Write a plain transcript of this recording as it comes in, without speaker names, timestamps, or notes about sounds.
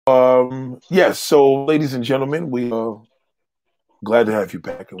Yes. So, ladies and gentlemen, we are glad to have you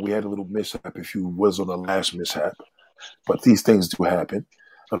back. And we had a little mishap, if you was on the last mishap, but these things do happen.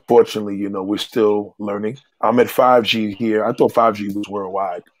 Unfortunately, we're still learning. I'm at 5G here. I thought 5G was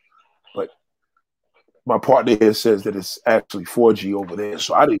worldwide, but my partner here says that it's actually 4G over there.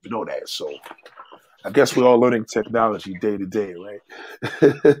 So I didn't even know that. So I guess we're all learning technology day to day, right?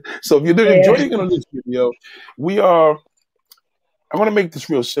 So if you're Yeah. joining in on this video, we are I want to make this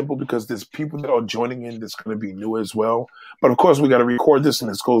real simple because there's people that are joining in that's going to be new as well. But of course, we got to record this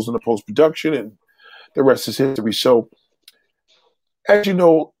and this goes into post production and the rest is history. So, as you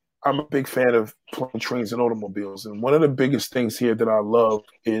know, I'm a big fan of plane, trains, and automobiles. And one of the biggest things here that I love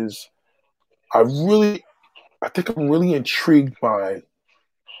is I really, I think I'm really intrigued by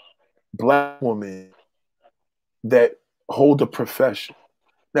Black women that hold a profession.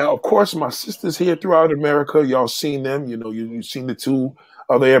 Now, of course, my sisters here throughout America, y'all seen them. You've seen the two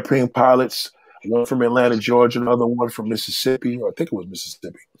other airplane pilots, one from Atlanta, Georgia, another one from Mississippi, or I think it was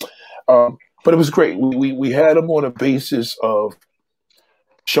Mississippi. But it was great. We had them on a basis of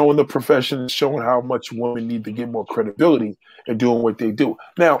showing the profession, showing how much women need to get more credibility in doing what they do.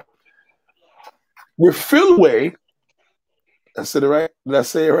 Now, with Philway, I said it right? Did I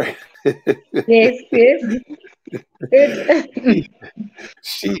say it right? Yes, yes. Good.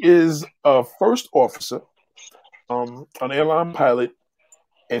 She is a first officer, an airline pilot,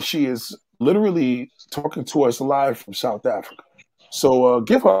 and she is literally talking to us live from South Africa. So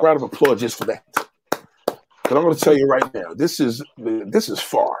give her a round of applause just for that. But I'm going to tell you right now, this is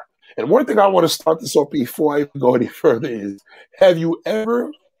far. And one thing I want to start this off before I go any further is: have you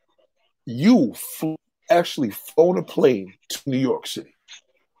ever you actually flown a plane to New York City?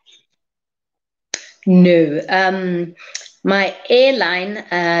 No. My airline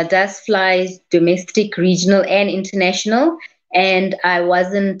does fly domestic, regional, and international. And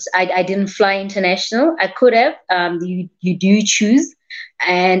I didn't fly international. I could have. You do choose.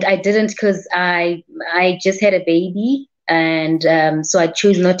 And I didn't because I just had a baby. And so I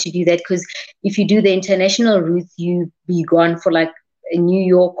chose not to do that because if you do the international route, you be gone for like a New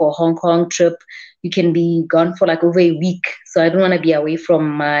York or Hong Kong trip. You can be gone for like over a week. So I don't want to be away from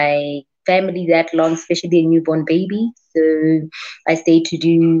my family that long, especially a newborn baby. So I stay to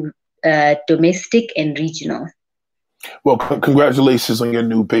do domestic and regional. Well, congratulations on your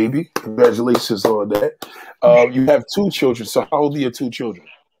new baby. Congratulations on that. You have two children. So how old are your two children?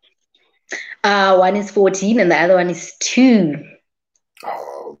 One is 14 and the other one is 2.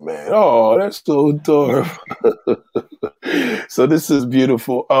 Oh man! Oh, that's so adorable. So this is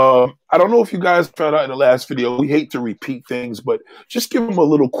beautiful. I don't know if you guys found out in the last video. We hate to repeat things, but just give them a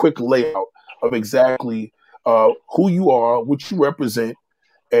little quick layout of exactly who you are, what you represent,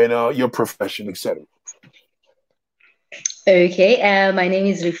 and your profession, etc. Okay, my name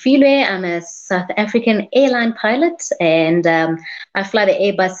is Refilwe. I'm a South African airline pilot and I fly the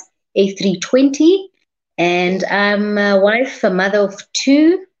Airbus A320. And I'm a wife, a mother of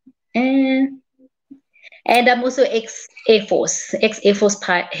 2, and I'm also ex Air Force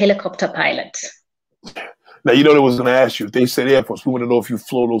helicopter pilot. Now you know they was going to ask you if they said Air Force. We want to know if you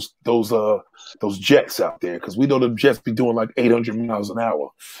flew those jets out there because we know the jets be doing like 800 miles an hour.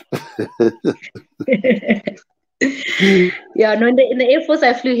 Yeah, no, in the Air Force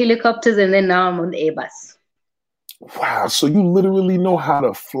I flew helicopters, and then now I'm on the Airbus. Wow! So you literally know how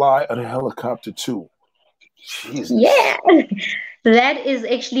to fly a helicopter too. Jesus. Yeah, that is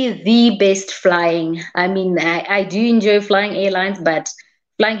actually the best flying. I mean, I do enjoy flying airlines, but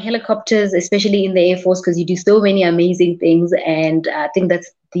flying helicopters, especially in the Air Force, because you do so many amazing things, and I think that's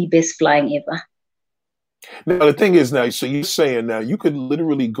the best flying ever. Now the thing is now, so you're saying now you could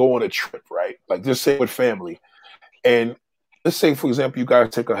literally go on a trip, right? Like just say with family, and let's say for example you guys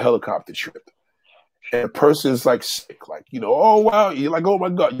take a helicopter trip, and a person's like sick, like oh wow, you're like oh my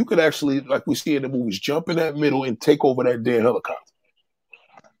god, you could actually like we see in the movies jump in that middle and take over that damn helicopter.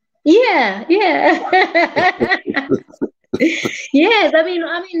 Yeah, yeah. Yes, I mean,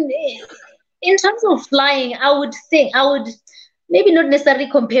 in terms of flying, I would maybe not necessarily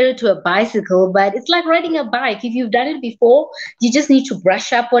compare it to a bicycle, but it's like riding a bike. If you've done it before, you just need to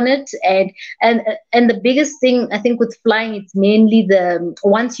brush up on it. And the biggest thing I think with flying, it's mainly the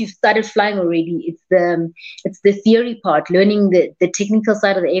once you've started flying already, it's the theory part, learning the technical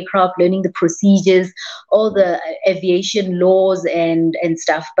side of the aircraft, learning the procedures, all the aviation laws and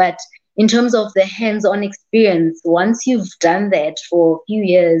stuff. But in terms of the hands-on experience, once you've done that for a few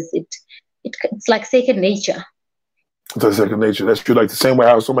years, it's like second nature. It's second nature. That's true. Like the same way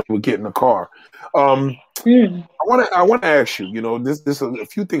how somebody would get in a car. Um, I want to ask you. This is a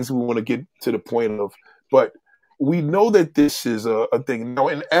few things we want to get to the point of, but we know that this is a thing. Now,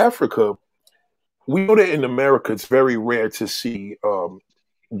 in Africa, we know that in America, it's very rare to see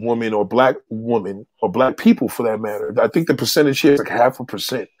women or black people for that matter. I think the percentage here is like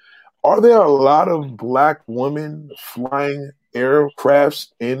 0.5%. Are there a lot of black women flying aircrafts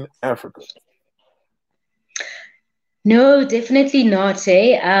in Africa? No, definitely not.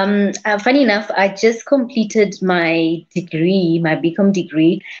 Funny enough, I just completed my degree, my BCom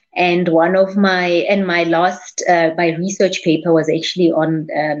degree, and my last my research paper was actually on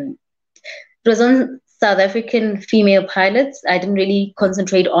it was on South African female pilots. I didn't really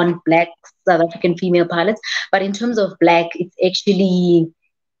concentrate on black South African female pilots, but in terms of black, it's actually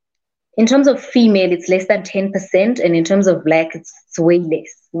in terms of female, it's less than 10%, and in terms of black, it's way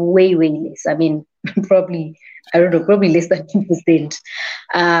less, way less. I mean, probably. I don't know, probably less than 2%.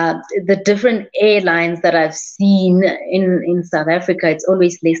 The different airlines that I've seen in South Africa, it's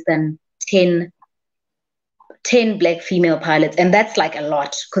always less than 10 black female pilots. And that's like a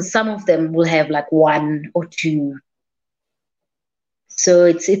lot because some of them will have like 1 or 2. So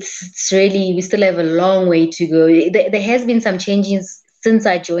it's really, we still have a long way to go. There has been some changes since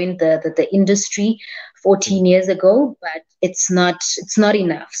I joined the industry 14 years ago, but it's not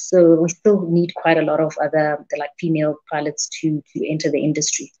enough. So we still need quite a lot of other like female pilots to enter the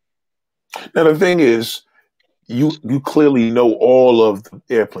industry. Now the thing is, you clearly know all of the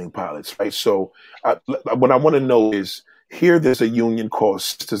airplane pilots, right? So what I want to know is, here there's a union called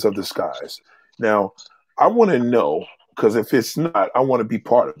Sisters of the Skies. Now I want to know, because if it's not, I want to be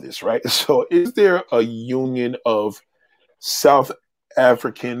part of this, right? So is there a union of South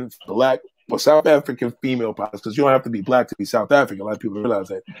African female pilots? Because you don't have to be black to be South African. A lot of people realize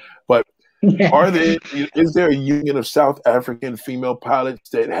that. But is there a union of South African female pilots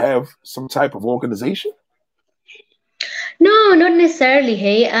that have some type of organization? No, not necessarily.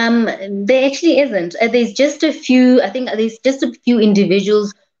 Hey, there actually isn't. There's just a few. I think there's just a few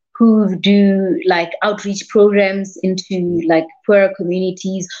individuals who do like outreach programs into like poorer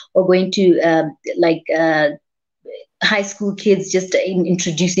communities, or going to high school kids, just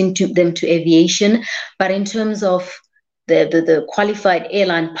introducing them to aviation. But in terms of the qualified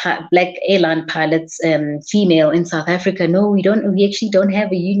black airline pilots, female in South Africa, no, we don't. We actually don't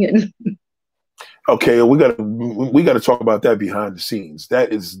have a union. Okay, we got to talk about that behind the scenes.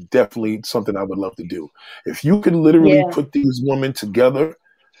 That is definitely something I would love to do. If you could literally put these women together,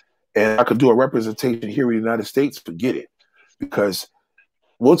 and I could do a representation here in the United States, forget it, because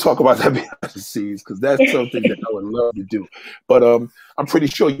we'll talk about that behind the scenes, because that's something that I would love to do. But I'm pretty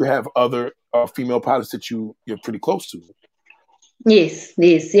sure you have other female pilots that you're pretty close to. Yes,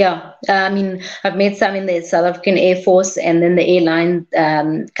 yeah. I mean, I've met some in the South African Air Force and then the airline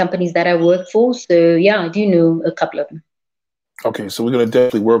companies that I work for. So, yeah, I do know a couple of them. Okay, so we're going to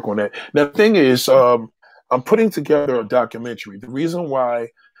definitely work on that. Now, the thing is, I'm putting together a documentary. The reason why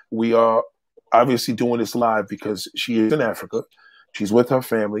we are obviously doing this live, because she is in Africa. She's with her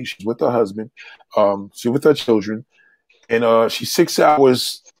family. She's with her husband. She's with her children. And she's 6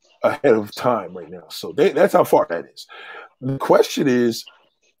 hours ahead of time right now. So that's how far that is. The question is,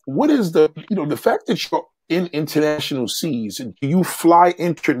 what is the fact that you're in international seas, do you fly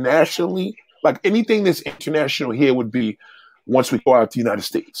internationally? Like anything that's international here would be once we go out to the United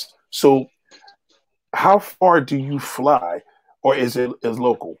States. So how far do you fly, or is it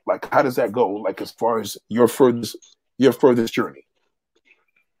local? Like, how does that go? Like, as far as your furthest journey?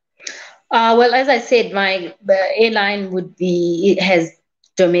 Well, as I said, my airline has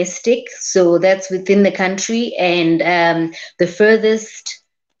domestic, so that's within the country, and the furthest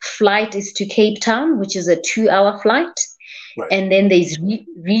flight is to Cape Town, which is a 2-hour flight. Right. And then there's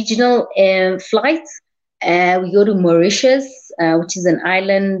regional flights. We go to Mauritius, which is an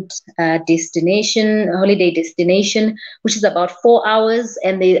island holiday destination, which is about 4 hours.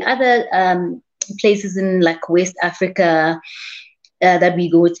 And the other places in like West Africa that we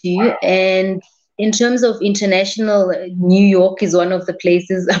go to. And in terms of international, New York is one of the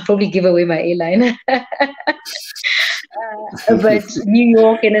places. I'll probably give away my airline. But New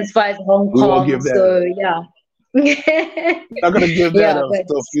York, and as far as Hong Kong, so yeah. I'm not gonna give that up.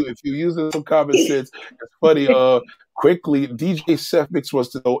 So if you're using some common sense, it's funny. Quickly, DJ Seth Mix wants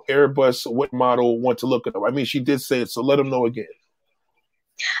to know Airbus, what model, want to look at them. I mean, she did say it, so let them know again.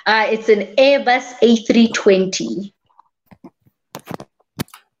 It's an Airbus A320.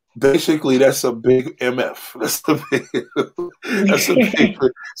 Basically, that's a big MF. That's a big.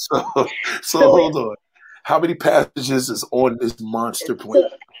 So hold on. How many passengers is on this monster plane?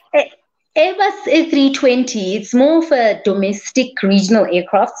 Airbus A320, it's more of a domestic regional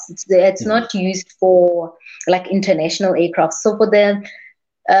aircraft. It's not used for like international aircraft. So for the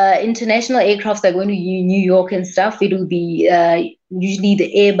international aircrafts are going to New York and stuff, it will be usually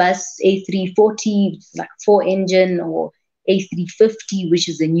the Airbus A340, which is like 4-engine, or A350, which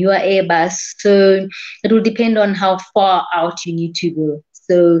is a newer Airbus. So it will depend on how far out you need to go.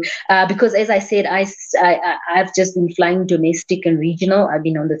 So because, as I said, I've just been flying domestic and regional. I've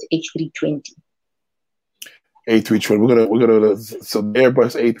been on the A320. A320. We're gonna so the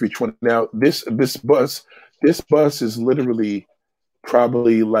Airbus A320. Now this bus is literally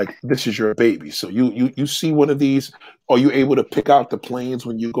probably like this is your baby. So you see one of these. Are you able to pick out the planes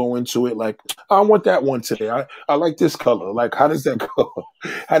when you go into it? Like, I want that one today. I like this color. Like, how does that go?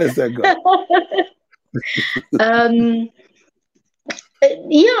 How does that go?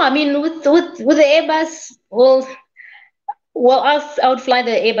 Yeah, I mean, with the Airbus, I would fly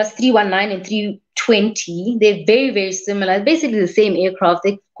the Airbus 319 and 320. They're very, very similar. Basically the same aircraft.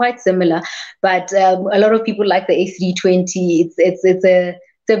 They're quite similar, but a lot of people like the A320. It's a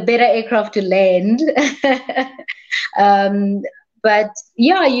better aircraft to land. But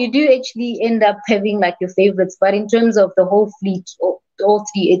yeah, you do actually end up having like your favorites. But in terms of the whole fleet, all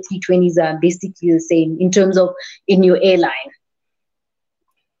three A320s are basically the same in terms of in your airline.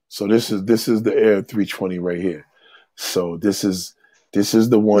 So this is the Air 320 right here. So this is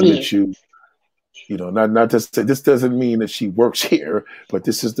the one that you know, not to say this doesn't mean that she works here, but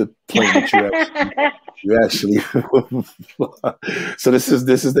this is the plane that you actually So this is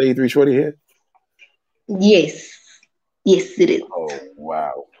the A320 here? Yes, it is. Oh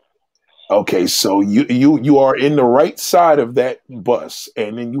wow. Okay, so you are in the right side of that bus,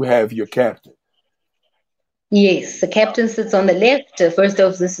 and then you have your captain. Yes, the captain sits on the left, first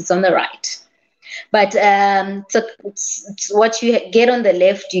officer sits on the right. But so what you get on the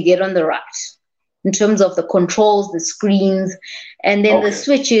left, you get on the right in terms of the controls, the screens, and then the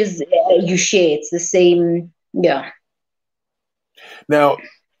switches you share. It's the same. Yeah. Now,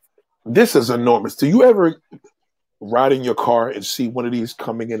 this is enormous. Do you ever ride in your car and see one of these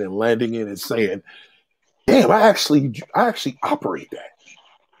coming in and landing in and saying, "Damn, I actually operate that"?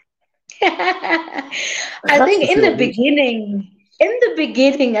 I think in the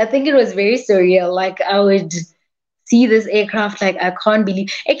beginning, I think it was very surreal. Like, I would see this aircraft, like, I can't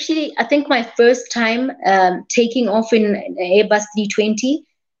believe. Actually, I think my first time taking off in an Airbus 320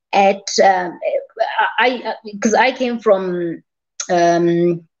 because I came from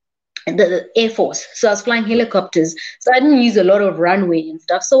the Air Force, so I was flying helicopters, so I didn't use a lot of runway and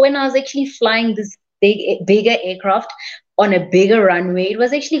stuff. So when I was actually flying this bigger aircraft on a bigger runway, it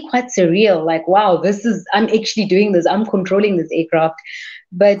was actually quite surreal. Like, wow, I'm actually doing this. I'm controlling this aircraft.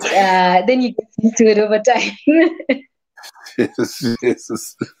 But then you get used to it over time.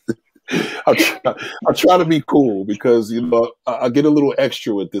 I'll try to be cool because, you know, I get a little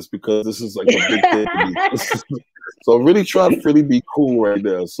extra with this because this is like a big thing for me. So I'm really trying to really be cool right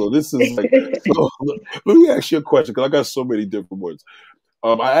now. So this is like, so let me ask you a question because I got so many different ones.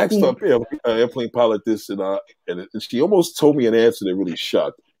 I asked an airplane pilot this, and she almost told me an answer that really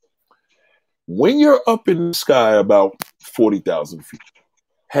shocked me. When you're up in the sky about 40,000 feet,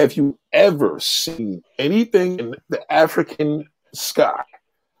 have you ever seen anything in the African sky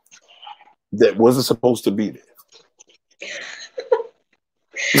that wasn't supposed to be there?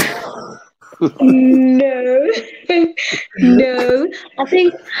 No. No. I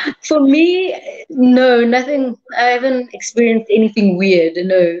think for me, no, nothing. I haven't experienced anything weird.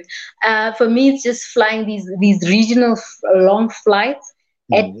 No. For me, it's just flying these regional long flights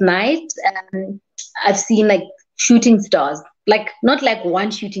at night. I've seen like shooting stars, like not like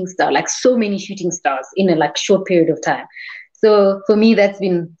one shooting star, like so many shooting stars in a like short period of time. So for me, that's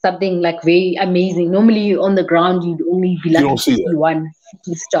been something like very amazing. Normally on the ground, you'd only be like one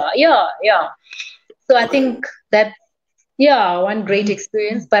star. Yeah. So I think that, one great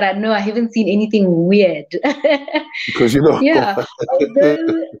experience. But I know I haven't seen anything weird. Because you know,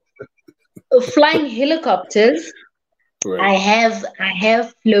 flying helicopters. Right. I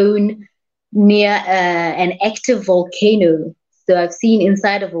have flown near an active volcano. So I've seen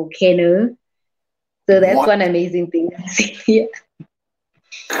inside a volcano. So that's one amazing thing. Yeah.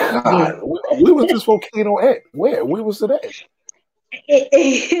 God, where was this volcano at? Where was it at?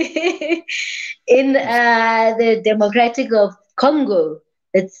 In the Democratic of Congo.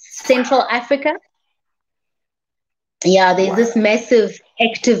 It's Central Africa. Yeah, there's this massive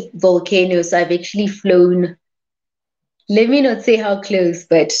active volcano. So I've actually flown. Let me not say how close,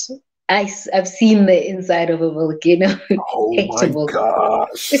 but I've seen the inside of a volcano. Oh my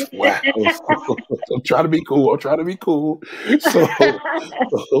gosh! Wow! I'm trying to be cool. So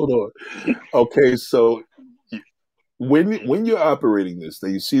hold on. Okay, so when you're operating this, now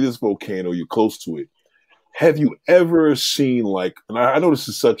you see this volcano, you're close to it. have you ever seen like? And I know this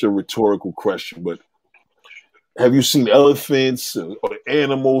is such a rhetorical question, but have you seen elephants or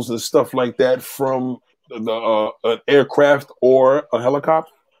animals and stuff like that from an aircraft or a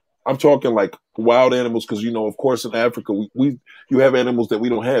helicopter? I'm talking like wild animals because of course, in Africa, you have animals that we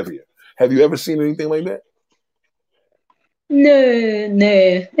don't have here. Have you ever seen anything like that? No,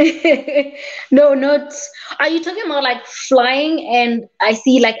 no, no, not. Are you talking about like flying and I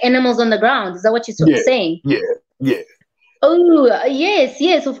see like animals on the ground? Is that what you're Yeah, saying? yeah, yeah. Oh, yes,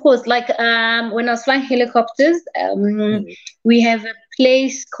 yes, of course. Like when I was flying helicopters, Mhm. we have a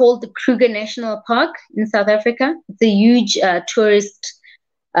place called the Kruger National Park in South Africa. It's a huge tourist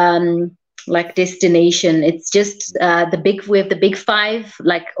um like destination. It's just we have the big five,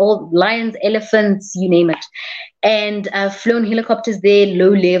 like all lions, elephants, you name it. And I've flown helicopters there low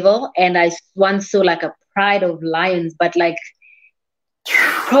level, and I once saw like a pride of lions, but like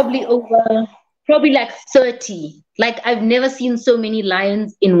probably over probably like 30. Like I've never seen so many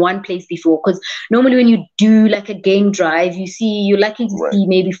lions in one place before, because normally when you do like a game drive, you're lucky to Right. see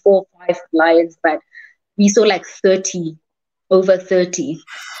maybe 4 or 5 lions, but we saw like 30, over 30,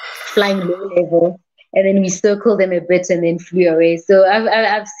 flying low level, and then we circled them a bit and then flew away. So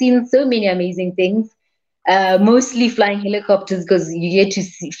I've seen so many amazing things, mostly flying helicopters because you get to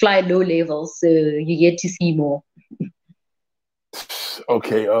fly low level, so you get to see more.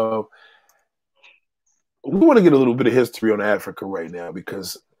 Okay. We want to get a little bit of history on Africa right now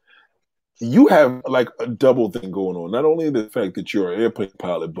because you have like a double thing going on. Not only the fact that you're an airplane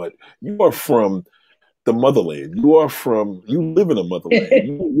pilot, but you are from the motherland. You live in a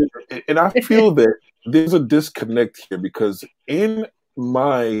motherland. And I feel that there's a disconnect here because in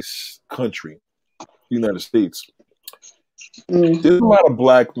my country, the United States, Mm. there's a lot of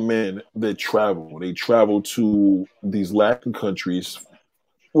black men that travel. They travel to these Latin countries,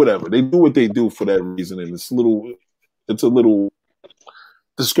 whatever. They do what they do for that reason, and it's a little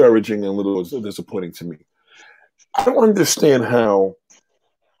discouraging and a little disappointing to me. I don't understand how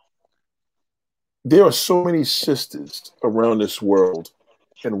there are so many sisters around this world,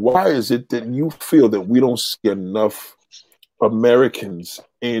 and why is it that you feel that we don't see enough Americans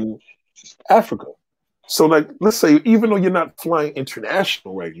in Africa? So, like, let's say, even though you're not flying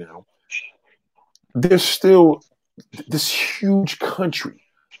international right now, there's still this huge country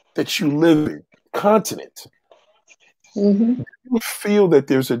that you live in, continent. Mm-hmm. You feel that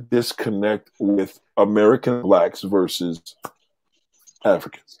there's a disconnect with American blacks versus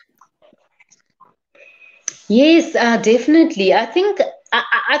Africans. Yes, definitely.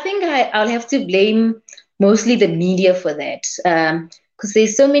 I'll have to blame mostly the media for that, because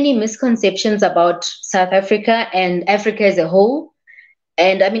there's so many misconceptions about South Africa and Africa as a whole.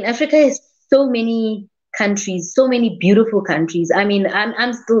 And I mean, Africa has so many countries, so many beautiful countries. I mean,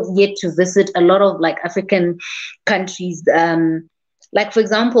 I'm still yet to visit a lot of like African countries. Like for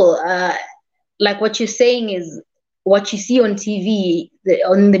example, like what you're saying is what you see on TV,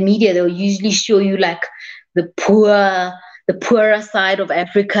 on the media. They'll usually show you like the the poorer side of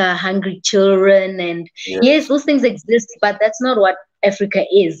Africa, hungry children, and yes, Yes. those things exist, but that's not what Africa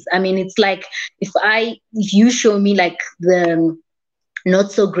is. I mean, it's like if you show me like the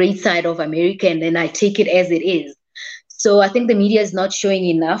not so great side of America, and then I take it as it is. So I think the media is not showing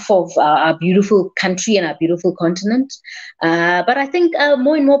enough of our beautiful country and our beautiful continent. But I think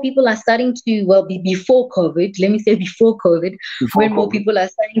more and more people are starting to, well, before COVID, let me say before COVID, Before when more COVID. people are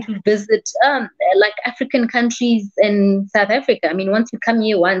starting to visit like African countries and South Africa. I mean, once you come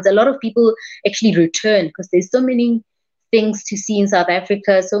here once, a lot of people actually return because there's so many things to see in South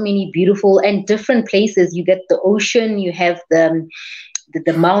Africa, so many beautiful and different places. You get the ocean, you have the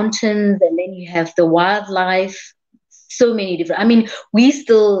mountains, and then you have the wildlife. So many different. I mean, we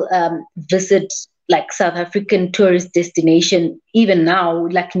still visit like South African tourist destination even now,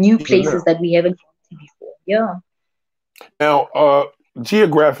 like new Even places now. that we haven't gone to before. Yeah. Now,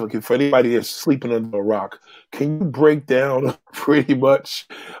 geographically, for anybody that's sleeping under a rock, can you break down pretty much?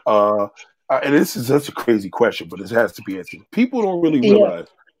 And this is such a crazy question, but it has to be answered. People don't really Yeah. realize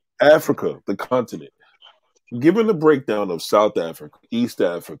Africa, the continent, given the breakdown of South Africa, East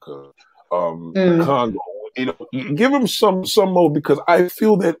Africa, Mm. Congo, give them some more because I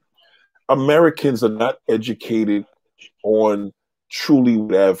feel that Americans are not educated on truly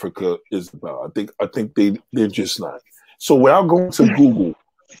what Africa is about. I think they're just not. So without going to Google,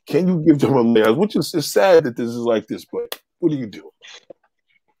 can you give them a layout? Which is it's sad that this is like this, but what do you do?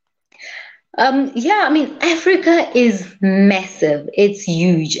 Yeah, I mean, Africa is massive. It's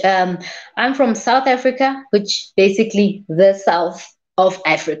huge. I'm from South Africa, which basically the south of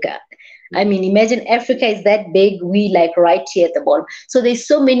Africa. I mean, imagine Africa is that big. We like right here at the bottom. So there's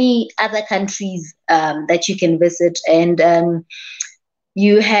so many other countries that you can visit, and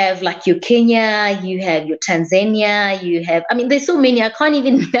you have like your Kenya, you have your Tanzania, you have. I mean, there's so many. I can't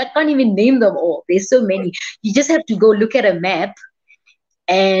even name them all. There's so many. You just have to go look at a map,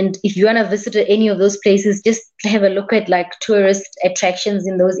 and if you want to visit any of those places, just have a look at like tourist attractions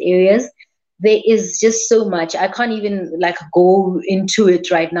in those areas. There is just so much. I can't even like go into it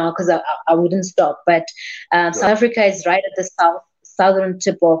right now because I wouldn't stop. But South Africa is right at the southern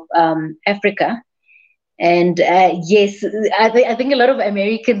tip of Africa. And yes, I think a lot of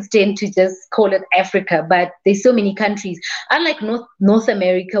Americans tend to just call it Africa, but there's so many countries. Unlike North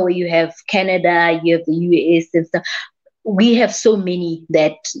America, where you have Canada, you have the US and stuff, we have so many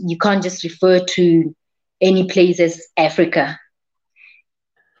that you can't just refer to any place as Africa.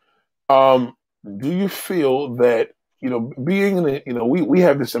 Do you feel that, being in we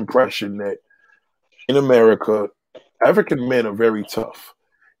have this impression that in America, African men are very tough.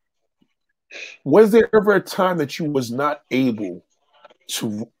 Was there ever a time that you was not able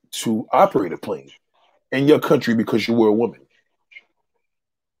to operate a plane in your country because you were a woman?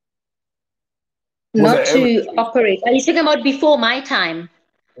 Not to operate. Are you talking about before my time?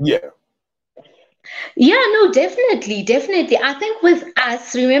 Yeah. Yeah, no, definitely. I think with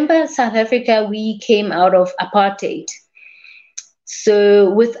us, remember South Africa, we came out of apartheid.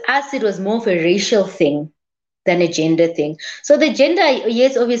 So with us, it was more of a racial thing than a gender thing. So the gender,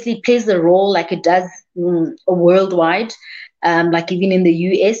 yes, obviously plays the role like it does worldwide, like even in the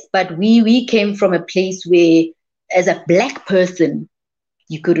US. But we came from a place where, as a black person,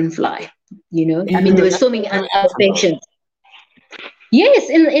 you couldn't fly. I mean, there were so many occupations. Yes,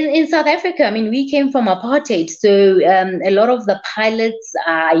 in South Africa, I mean, we came from apartheid. So a lot of the pilots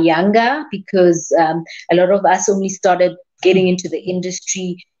are younger because a lot of us only started getting into the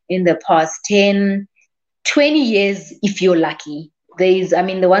industry in the past 10, 20 years, if you're lucky.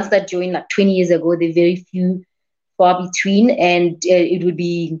 The ones that joined like 20 years ago, they're very few, far between, and it would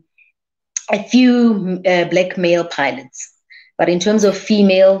be a few black male pilots. But in terms of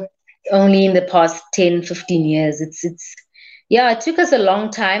female, only in the past 10, 15 years. It took us a long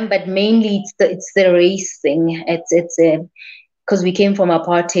time, but mainly it's the race thing. It's because we came from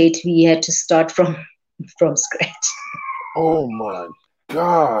apartheid, we had to start from scratch. Oh my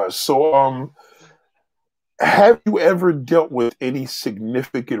gosh! So, have you ever dealt with any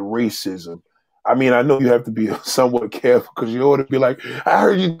significant racism? I mean, I know you have to be somewhat careful because you ought to be like, I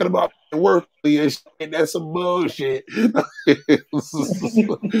heard you talking about work and that's some bullshit.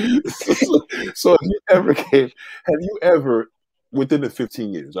 So have you ever, within the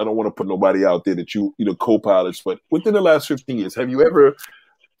 15 years, I don't want to put nobody out there that co-pilots, but within the last 15 years, have you ever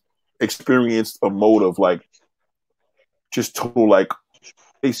experienced a mode of like, just total, like,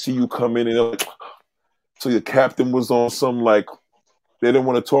 they see you come in and they're like, so your captain was on some, like, they didn't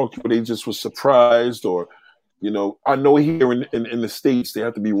want to talk to you, but they just was surprised, or, I know here in the States, they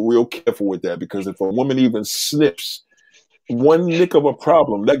have to be real careful with that, because if a woman even snips one nick of a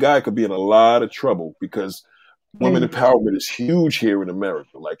problem, that guy could be in a lot of trouble, because women empowerment is huge here in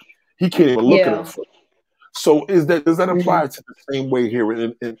America. Like, he can't even look at her. So does that apply to the same way here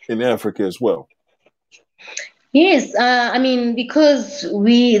in Africa as well? Yes, I mean, because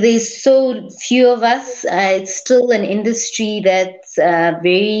there's so few of us, it's still an industry that's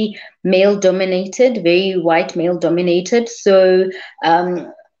very male dominated, very white male dominated. So,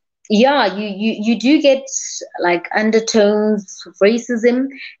 you do get like undertones of racism,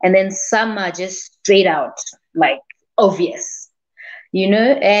 and then some are just straight out like obvious.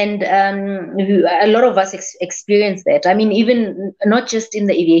 And a lot of us experience that. I mean, even not just in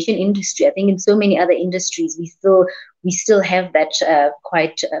the aviation industry, I think in so many other industries, we still have that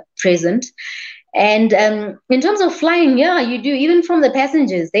quite present. And in terms of flying, you do, even from the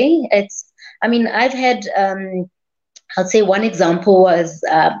passengers. I've had, I'll say one example was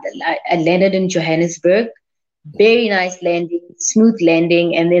I landed in Johannesburg. Very nice landing, smooth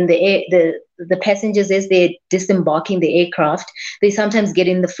landing, and then the passengers, as they're disembarking the aircraft, they sometimes get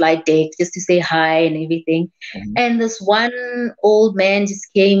in the flight deck just to say hi and everything. Mm-hmm. And this one old man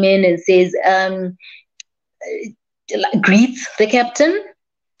just came in and says, greets the captain,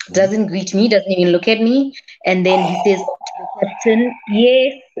 doesn't greet me, doesn't even look at me, and then he says to the captain,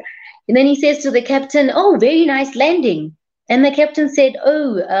 yes, and then he says to the captain, oh, very nice landing. And the captain said,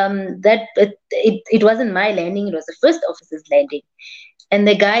 it wasn't my landing, it was the first officer's landing. And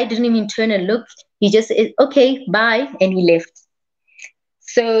the guy didn't even turn and look. He just said, okay, bye, and he left.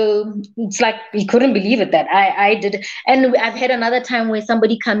 So it's like he couldn't believe it that I did. And I've had another time where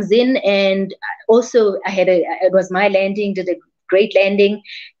somebody comes in, and also it was my landing, did a great landing,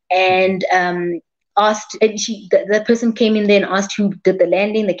 and asked, and the person came in there and asked who did the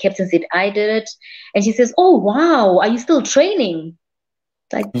landing. The captain said, I did it. And she says, oh, wow, are you still training?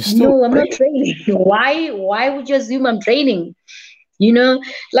 Like, no, I'm not training. Why would you assume I'm training? You know,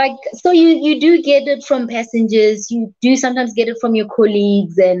 like, so you do get it from passengers. You do sometimes get it from your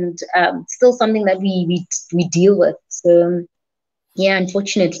colleagues, and still something that we deal with. So, yeah,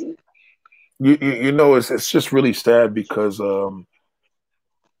 unfortunately. You know, it's just really sad because, you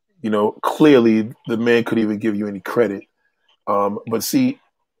know, clearly the man could even give you any credit. But see,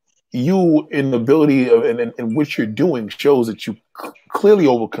 you in the ability of, and what you're doing shows that you clearly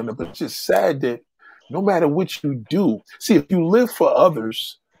overcome it. But it's just sad that no matter what you do, see, if you live for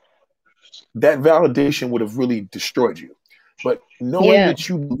others, that validation would have really destroyed you. But knowing that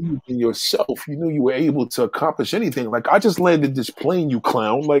you believed in yourself, you knew you were able to accomplish anything. Like, I just landed this plane, you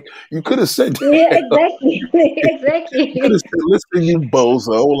clown. Like, you could have said that. Yeah, exactly. Exactly. You could have said, listen, you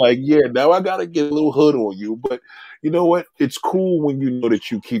bozo. Like, yeah, now I got to get a little hood on you. But you know what? It's cool when you know that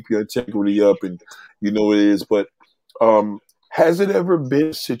you keep your integrity up and you know it is. But has it ever been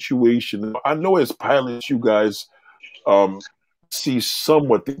a situation? I know as pilots, you guys see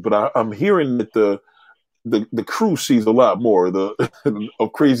somewhat, but I'm hearing that the crew sees a lot more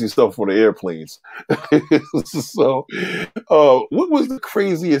of crazy stuff on the airplanes. So, what was the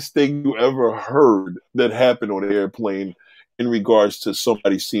craziest thing you ever heard that happened on the airplane in regards to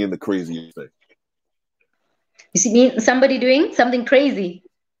somebody seeing the craziest thing? You see, somebody doing something crazy?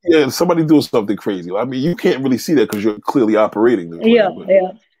 Yeah, somebody doing something crazy. I mean, you can't really see that because you're clearly operating the plane.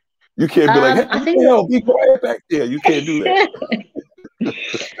 Yeah. You can't be like, hey, I think be quiet back there. You can't do that.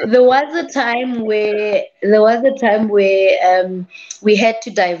 There was a time where we had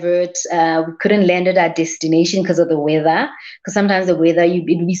to divert. We couldn't land at our destination because of the weather. Because sometimes the weather it'd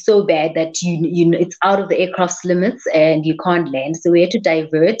be so bad that you know it's out of the aircraft's limits and you can't land. So we had to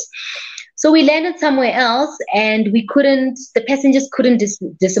divert. So we landed somewhere else, and the passengers couldn't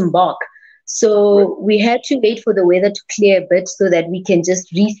disembark. So we had to wait for the weather to clear a bit so that we can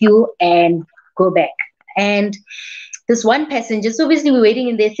just refuel and go back. And this one passenger, so obviously we're waiting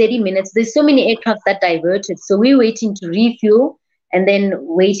in there 30 minutes. There's so many aircraft that diverted. So we're waiting to refuel and then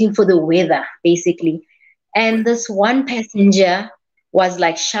waiting for the weather, basically. And this one passenger was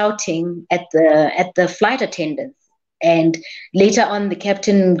like shouting at the flight attendants. And later on, the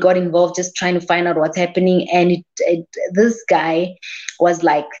captain got involved just trying to find out what's happening. And this guy was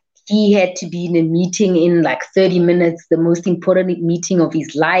like, he had to be in a meeting in like 30 minutes, the most important meeting of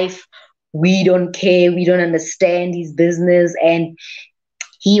his life. We don't care. We don't understand his business. And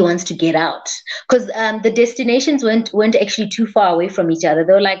he wants to get out. Because the destinations weren't actually too far away from each other.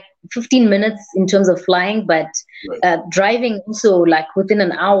 They were like 15 minutes in terms of flying, but driving also like within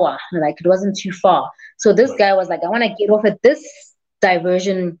an hour. Like it wasn't too far. So this guy was like, I want to get off at this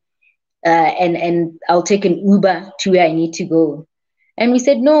diversion and I'll take an Uber to where I need to go. And we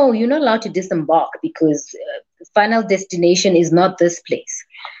said, no, you're not allowed to disembark because the final destination is not this place.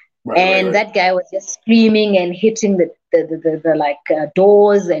 That guy was just screaming and hitting the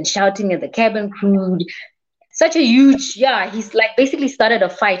doors and shouting at the cabin crew. Such a huge, he's like basically started a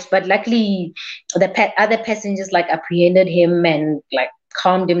fight. But luckily, the other passengers like apprehended him and like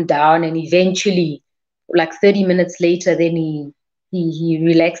calmed him down. And eventually, like 30 minutes later, then he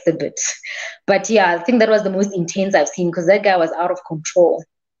relaxed a bit. But yeah, I think that was the most intense I've seen because that guy was out of control.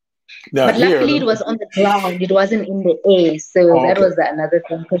 Now, but luckily it was on the ground. It wasn't in the air. So that was another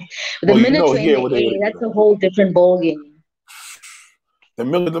thing. Because the minute you're in the air, that's a whole different ballgame. Let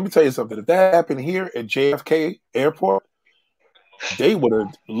me tell you something. If that happened here at JFK Airport, they would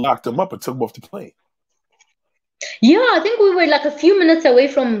have locked him up and took him off the plane. Yeah, I think we were like a few minutes away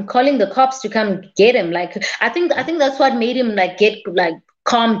from calling the cops to come get him. Like I think that's what made him like get like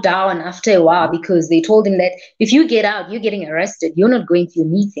calm down after a while, because they told him that if you get out, you're getting arrested. You're not going to your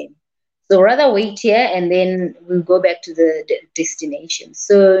meeting. So rather wait here and then we'll go back to the destination.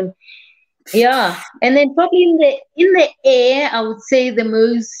 So yeah, and then probably in the air, I would say the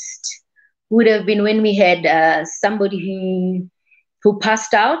most would have been when we had somebody who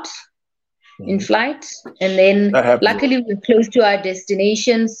passed out in flight, and then luckily we were close to our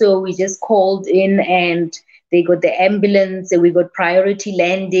destination, so we just called in and they got the ambulance and we got priority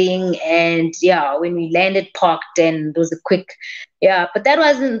landing. And yeah, when we landed, parked, and it was a quick, but that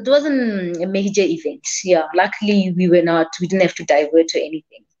wasn't a major event. Yeah, luckily we didn't have to divert or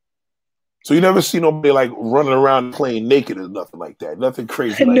anything. So you never see nobody like running around playing naked or nothing like that? Nothing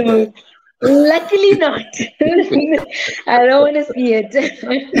crazy like that? Luckily not. I don't want to see it.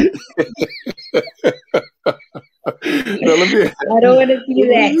 I don't want to see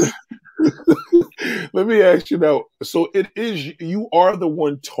that. Let me ask you now. So it is you are the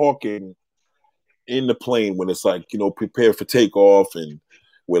one talking in the plane when it's like, prepare for takeoff and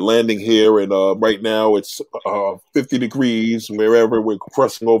we're landing here and right now it's 50 degrees wherever we're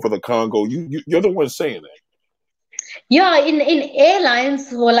crossing over the Congo. You're the one saying that. Yeah, in airlines,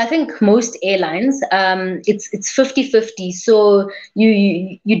 well, I think most airlines, it's 50-50. So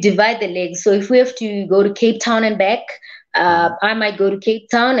you divide the legs. So if we have to go to Cape Town and back, I might go to Cape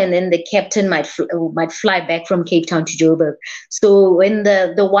Town, and then the captain might fly back from Cape Town to Joburg. So when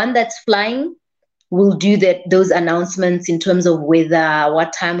the one that's flying will do those announcements in terms of weather,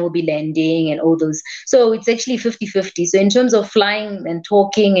 what time we'll be landing, and all those. So it's actually 50-50. So in terms of flying and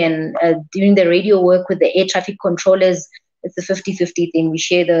talking and doing the radio work with the air traffic controllers, it's a 50-50 thing. We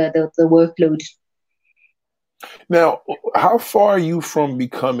share the workload. Now, how far are you from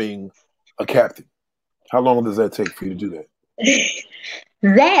becoming a captain? How long does that take for you to do that?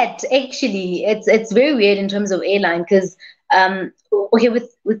 That actually, it's very weird in terms of airline because okay, with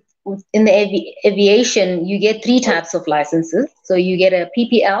in the aviation, you get 3 types of licenses. So you get a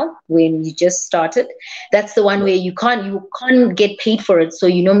PPL when you just started. That's the one where you can't get paid for it. So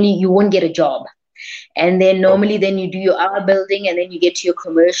you won't get a job. And then normally then you do your hour building and then you get to your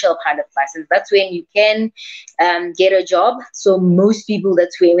commercial pilot license. That's when you can get a job. So most people,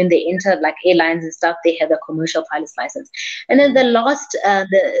 that's when they enter like airlines and stuff, they have a commercial pilot's license. And then the last,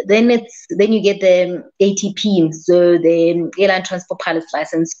 then you get the ATP, so the airline transport pilot's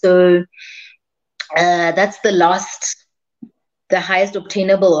license. So that's the highest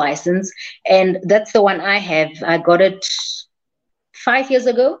obtainable license. And that's the one I have. I got it 5 years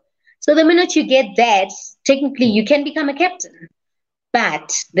ago. So the minute you get that, technically you can become a captain.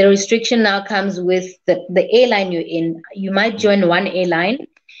 But the restriction now comes with the airline you're in. You might join one airline,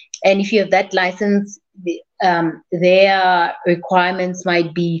 and if you have that license, their requirements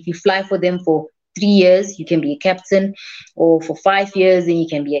might be if you fly for them for 3 years, you can be a captain, or for 5 years, then you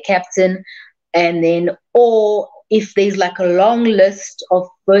can be a captain. And then, or if there's like a long list of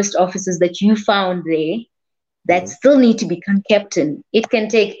first officers that you found there, that still need to become captain. It can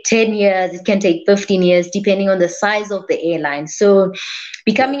take 10 years, it can take 15 years, depending on the size of the airline. So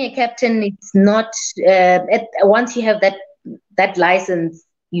becoming a captain, it's not, once you have that license,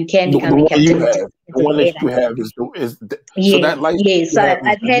 you can become a captain. The one that you have yes, so that license. Yes,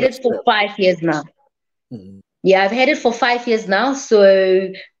 I've had it for 5 years now. Yeah, I've had it for 5 years now. So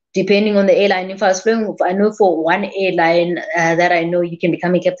depending on the airline, if I was flying, I know for one airline that I know you can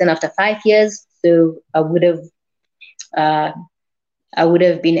become a captain after 5 years. So I would have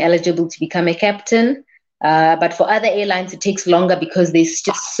been eligible to become a captain. But for other airlines, it takes longer because there's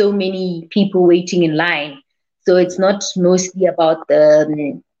just so many people waiting in line. So it's not mostly about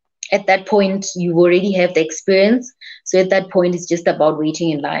at that point, you already have the experience. So at that point, it's just about waiting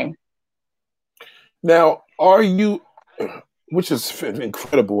in line. Now, which is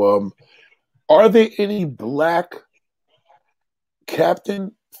incredible, are there any Black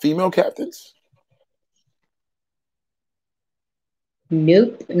female captains?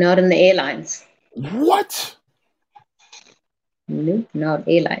 Nope, not in the airlines. What? Nope, not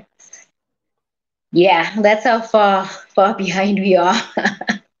airlines. Yeah, that's how far behind we are.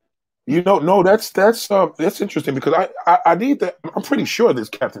 No, that's interesting because I need that. I'm pretty sure there's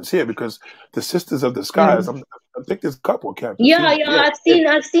captains here because the Sisters of the Skies. I think there's a couple of captains. Yeah. I've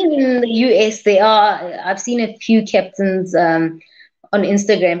seen in the US I've seen a few captains on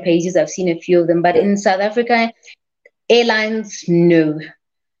Instagram pages. I've seen a few of them, but in South Africa, airlines, no.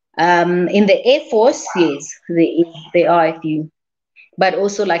 In the Air Force, yes, there are a few, but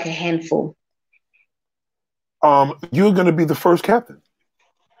also like a handful. You're going to be the first captain.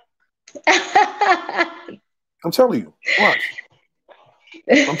 I'm telling you. Watch.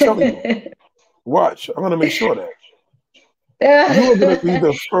 I'm telling you. Watch. I'm going to make sure that you're going to be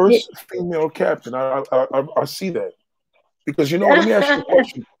the first female captain. I see that because let me ask you a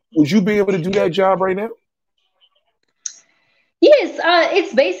question. Would you be able to do that job right now? Yes,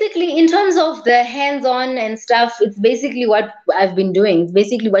 it's basically in terms of the hands-on and stuff. It's basically what I've been doing. It's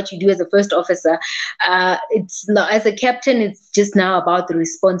basically what you do as a first officer. It's not, as a captain. It's just now about the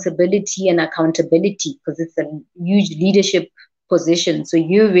responsibility and accountability because it's a huge leadership position. So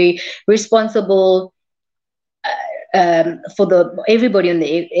you're very responsible for everybody on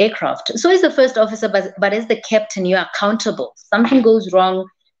the aircraft. So as the first officer, but as the captain, you're accountable. Something goes wrong,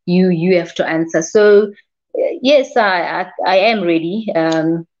 you have to answer. So. Yes, I am ready.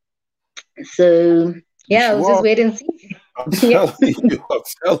 So yeah, we'll just wait and see. I'm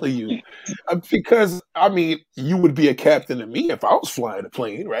telling you, because you would be a captain to me if I was flying a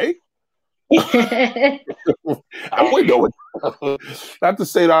plane, right? I would know it. Not to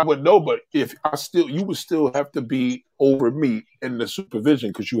say that I would know, but if I still, you would still have to be over me in the supervision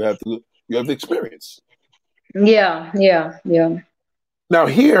because you have the experience. Yeah, yeah, yeah. Now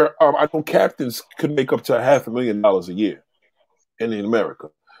here, I know captains could make up to $500,000 a year in America.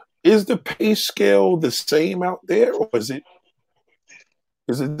 Is the pay scale the same out there, or is it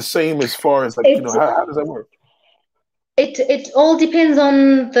the same as far as, like, how does that work? It all depends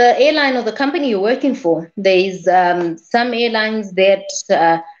on the airline or the company you're working for. There's some airlines that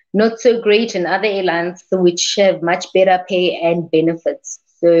not so great, and other airlines which have much better pay and benefits.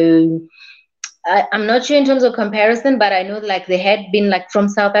 So I'm not sure in terms of comparison, but I know like there had been, like, from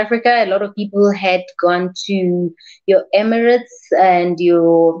South Africa, a lot of people had gone to your Emirates and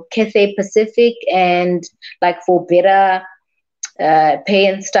your Cathay Pacific, and like for better pay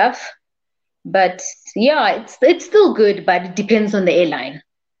and stuff. But yeah, it's still good, but it depends on the airline.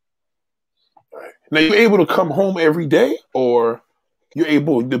 Right. Now, you're able to come home every day, or you're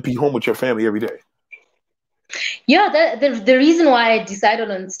able to be home with your family every day? Yeah, the reason why I decided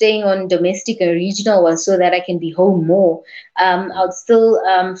on staying on domestic and regional was so that I can be home more. I'll still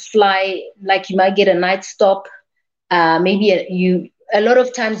fly, like you might get a night stop. Maybe a lot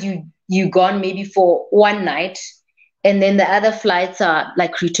of times you gone maybe for one night, and then the other flights are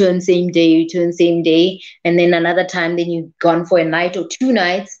like return same day, and then another time then you've gone for a night or 2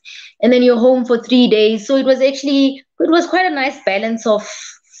 nights, and then you're home for 3 days. So it was quite a nice balance of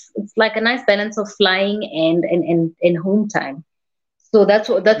it's like a nice balance of flying and home time. So that's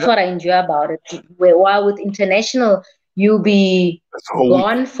Yep. what I enjoy about it. While with international, you'll be That's a whole week.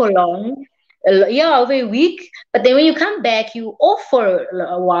 gone for long, yeah, over a week. But then when you come back, you off for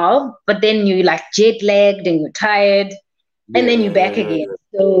a while. But then you like jet lagged and you're tired, and then you're back Yeah, again.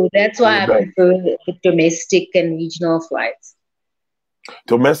 So that's and why you're I back. prefer the domestic and regional flights.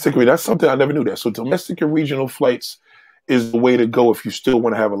 Domestically, that's something I never knew that. So domestic and regional flights is the way to go if you still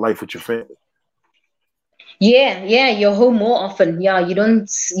want to have a life with your family. Yeah, yeah, you're home more often. Yeah,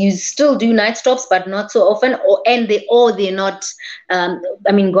 you still do night stops, but not so often. They're not.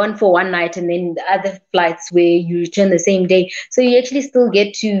 I mean, gone for one night, and then the other flights where you return the same day. So you actually still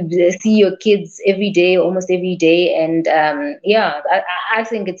get to see your kids every day, almost every day. And yeah, I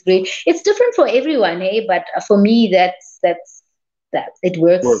think it's great. It's different for everyone, hey, but for me, that it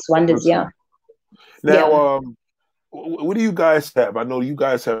works wonders. Works for Yeah, you. Now, yeah. what do you guys have? I know you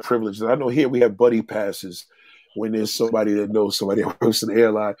guys have privileges. I know here we have buddy passes when there's somebody that knows somebody that works in the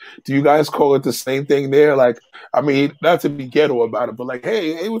airline. Do you guys call it the same thing there? Like, I mean, not to be ghetto about it, but like,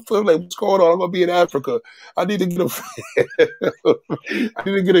 hey, what's going on? I'm gonna be in Africa. I need to get I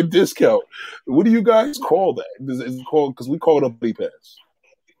need to get a discount. What do you guys call that? Is it called, because we call it a buddy pass?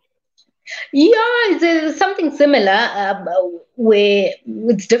 Yeah, it's something similar, where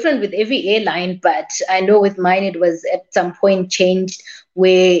it's different with every airline, but I know with mine it was at some point changed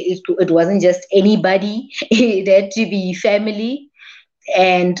where it wasn't just anybody, it had to be family,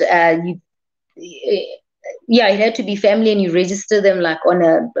 and yeah, it had to be family, and you register them like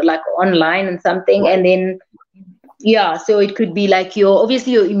like online and something, Right. and then yeah, so it could be like your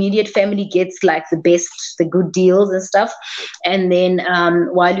immediate family gets like the good deals and stuff, and then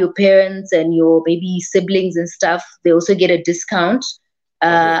while your parents and your baby siblings and stuff, they also get a discount.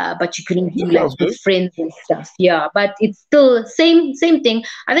 Okay. But you couldn't do That like sounds with good. friends and stuff. Yeah, but it's still same thing.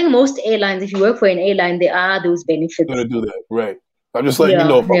 I think most airlines, if you work for an airline, there are those benefits. Gonna do that, right? I'm just letting you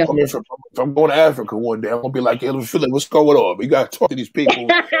know Yeah, if I'm yeah. coming from if I'm going to Africa one day, I'm gonna be like, hey, Philip, what's going on? We gotta talk to these people.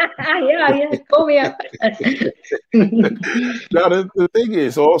 Yeah, yeah. Call me up. Now the thing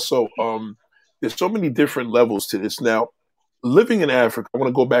is also, there's so many different levels to this. Now, living in Africa, I want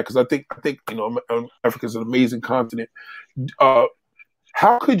to go back because I think Africa is an amazing continent. Uh,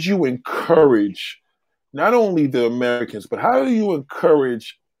 how could you encourage not only the Americans, but how do you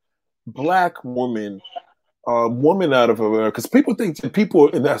encourage Black women out of America? Because people think that people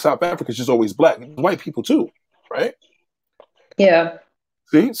in that South Africa is just always Black, white people too, right? Yeah.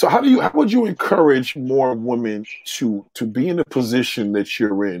 See, so how would you encourage more women to be in the position that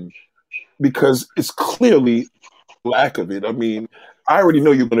you're in? Because it's clearly lack of it. I mean, I already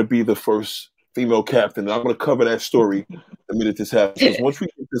know you're going to be the first female captain. And I'm going to cover that story the minute this happens. Because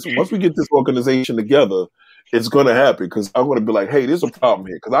once we get this organization together, it's going to happen. Because I'm going to be like, hey, there's a problem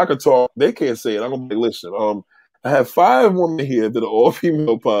here. Because I can talk, they can't say it. I'm going to be like, listen, I have 5 women here that are all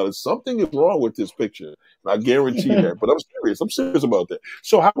female pilots. Something is wrong with this picture. And I guarantee that. But I'm serious. I'm serious about that.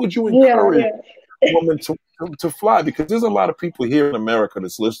 So how would you Yeah, encourage yeah. women to fly? Because there's a lot of people here in America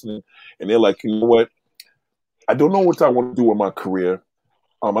that's listening, and they're like, you know what? I don't know what I want to do with my career.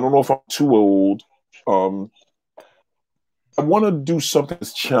 I don't know if I'm too old. Um, I want to do something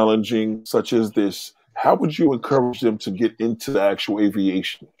that's challenging, such as this. How would you encourage them to get into the actual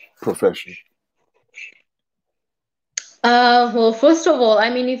aviation profession? Well, first of all, I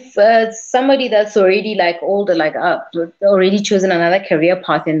mean, if somebody that's already like older, like already chosen another career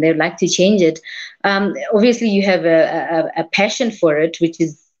path and they'd like to change it, obviously you have a passion for it, which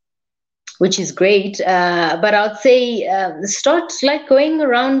is great. But I'd say start like going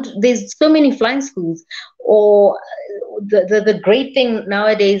around. There's so many flying schools, or the great thing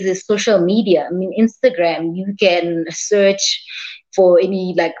nowadays is social media. I mean, Instagram. You can search for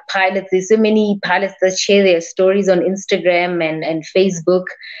any like pilots. There's so many pilots that share their stories on Instagram and Facebook.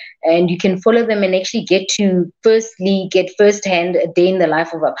 And you can follow them and actually get firsthand a day in the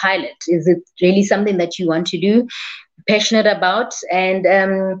life of a pilot. Is it really something that you want to do, passionate about? And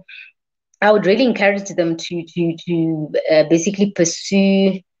I would really encourage them to basically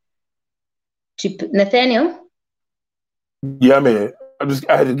pursue. Nathaniel? Yeah, man.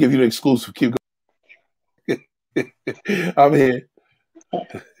 I had to give you the exclusive. Keep going. I'm here.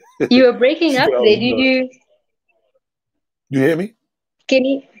 You were breaking up there. Did you? You hear me? Can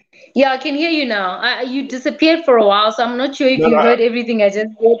you? Yeah, I can hear you now. You disappeared for a while, so I'm not sure if you heard everything I just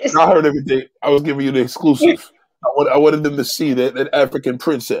said. I heard everything. I was giving you the exclusive. I wanted them to see that African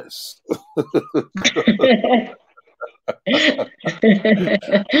princess.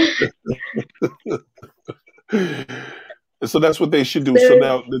 So that's what they should do. So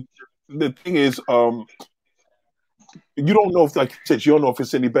now the thing is, you don't know if, like you said, you don't know if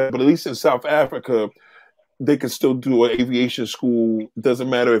it's any better, but at least in South Africa, they can still do an aviation school. Doesn't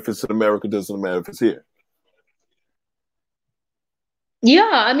matter if it's in America, doesn't matter if it's here.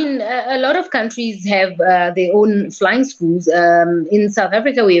 Yeah, I mean, a lot of countries have their own flying schools. In South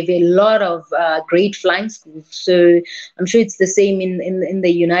Africa, we have a lot of great flying schools. So I'm sure it's the same in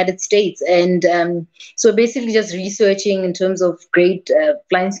the United States. And so basically just researching in terms of great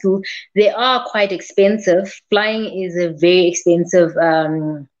flying schools, they are quite expensive. Flying is a very expensive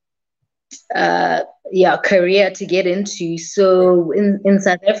career to get into. So in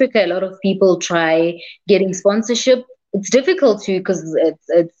South Africa, a lot of people try getting sponsorship. It's difficult to because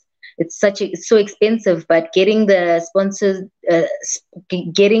it's so expensive, but getting the sponsors,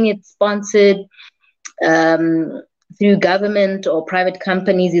 getting it sponsored through government or private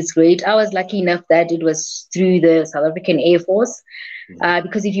companies is great. I was lucky enough that it was through the South African Air Force,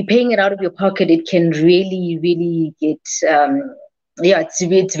 because if you're paying it out of your pocket, it can really, really get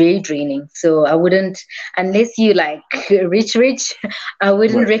it's very draining. So I wouldn't, unless you like rich, I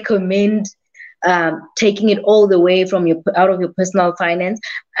wouldn't recommend taking it all the way from out of your personal finance,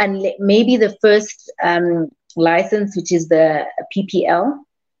 and maybe the first license, which is the PPL,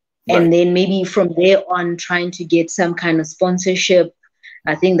 and then maybe from there on trying to get some kind of sponsorship.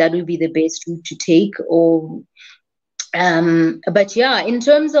 I think that would be the best route to take. Or but yeah, in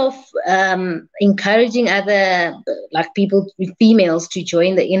terms of encouraging other like females to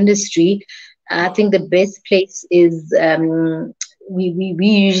join the industry, I think the best place is we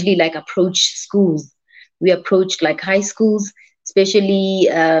usually like approach schools. We approach like high schools, especially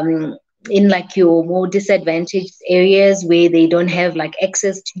in like your more disadvantaged areas where they don't have like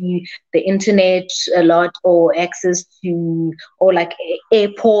access to the internet a lot, or access to, or like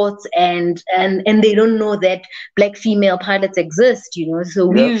airports, and they don't know that black female pilots exist, so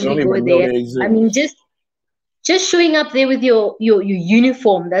we usually go there. I mean, just showing up there with your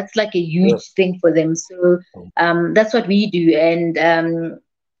uniform, that's like a huge thing for them. So that's what we do. And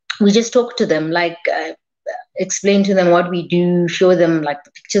we just talk to them, like explain to them what we do, show them like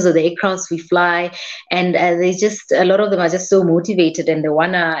the pictures of the aircrafts we fly. And they just, a lot of them are just so motivated, and they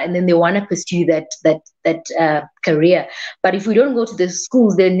wanna pursue that career. But if we don't go to the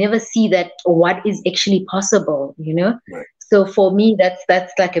schools, they'll never see that what is actually possible, Right. So for me, that's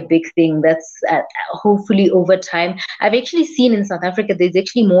like a big thing. That's hopefully over time. I've actually seen in South Africa, there's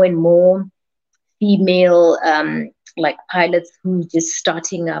actually more and more female like pilots who just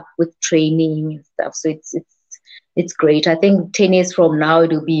starting up with training and stuff. So it's great. I think 10 years from now,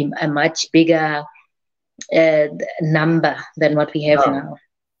 it will be a much bigger number than what we have now.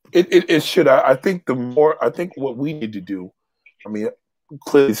 It should. I think what we need to do, I mean,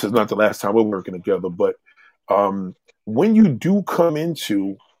 clearly this is not the last time we're working together, but when you do come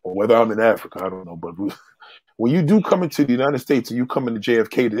into, or whether I'm in Africa, I don't know, but when you do come into the United States and you come into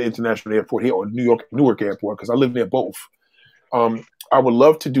JFK, the International Airport here, or Newark Airport, because I live near both, I would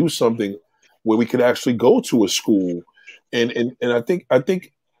love to do something where we could actually go to a school, and I think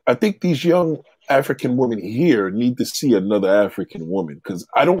these young African women here need to see another African woman, because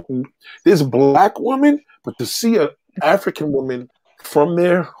there's black women, but to see an African woman from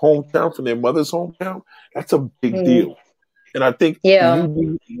their hometown, from their mother's hometown, that's a big deal. And I think Yeah.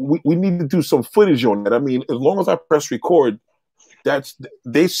 we need to do some footage on that. I mean, as long as I press record,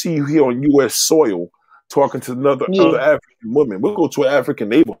 they see you here on U.S. soil talking to other Yeah. African women. We'll go to an African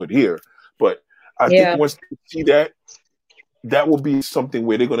neighborhood here, but I think Yeah. once they see that, that will be something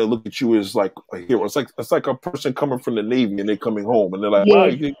where they're going to look at you as like a hero. It's like a person coming from the Navy and they're coming home and they're like, "Wow,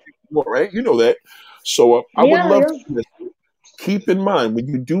 Yeah. you can more, right?" You know that. So I would Yeah. love Yeah. to keep in mind when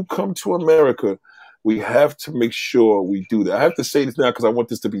you do come to America, we have to make sure we do that. I have to say this now because I want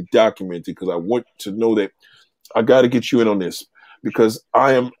this to be documented because I want to know that I got to get you in on this because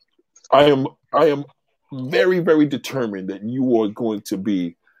I am very, very determined that you are going to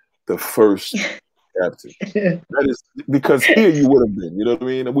be the first captain. That is because here you would have been, you know what I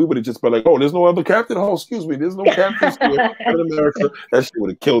mean? And we would have just been like, oh, there's no other captain? Oh, excuse me, there's no captains here in America. That shit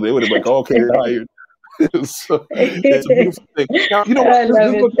would have killed it. It would have been like, oh, okay, hired. So, it's a beautiful thing. Now, you know what? I love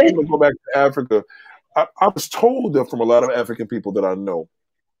I'm it. going to go back to Africa. I was told that from a lot of African people that I know,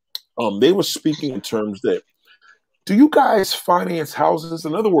 they were speaking in terms that, do you guys finance houses?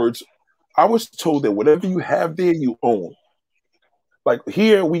 In other words, I was told that whatever you have there, you own. Like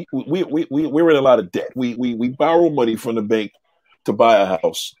here, we're in a lot of debt. We borrow money from the bank to buy a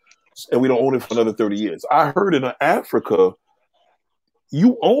house, and we don't own it for another 30 years. I heard in Africa,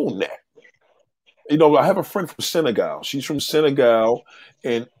 you own that. You know, I have a friend from Senegal. She's from Senegal,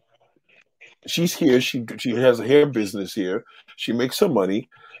 and she's here. She has a hair business here. She makes some money,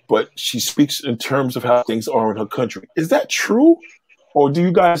 but she speaks in terms of how things are in her country. Is that true? Or do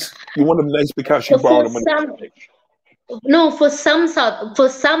you guys you want them nice because you borrow For the money? some, no, for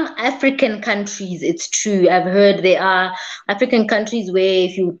some African countries, it's true. I've heard there are African countries where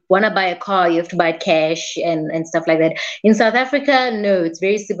if you want to buy a car, you have to buy cash and stuff like that. In South Africa, no, it's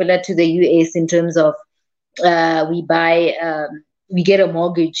very similar to the US in terms of we buy, we get a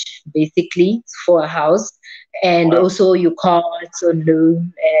mortgage basically for a house, and Wow. also your cards or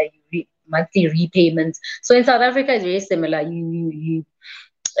loan, monthly repayments. So in South Africa, it's very similar.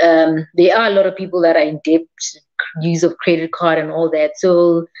 There are a lot of people that are in debt, use of credit card and all that.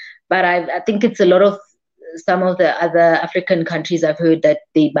 So, but I think it's a lot of some of the other African countries I've heard that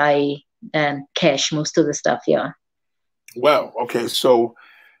they buy cash most of the stuff. Yeah. Wow. Okay. So,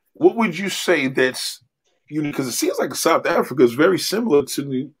 what would you say that's unique? Because it seems like South Africa is very similar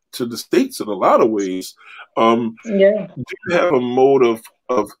to the states in a lot of ways. Yeah. Do you have a mode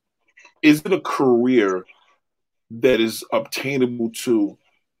of is it a career that is obtainable to,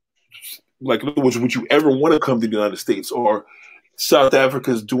 like, in other words, would you ever want to come to the United States, or South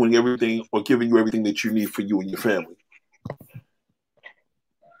Africa is doing everything or giving you everything that you need for you and your family?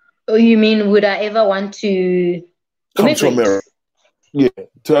 Oh, you mean would I ever want to Come to immigrate? America. Yeah,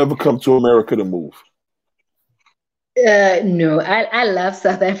 to ever come to America to move. No, I love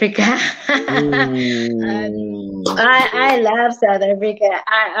South Africa. Mm. I love South Africa.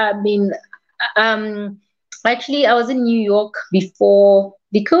 I mean, actually, I was in New York before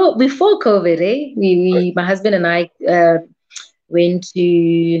COVID. Right, My husband and I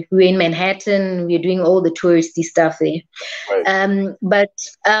we were in Manhattan. We were doing all the touristy stuff there. right. But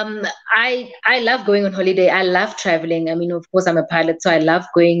I love going on holiday. I love traveling. I mean, of course, I'm a pilot, so I love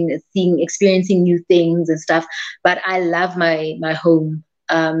going, seeing, experiencing new things and stuff. But I love my home.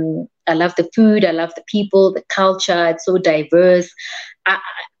 I love the food. I love the people, the culture. It's so diverse. I,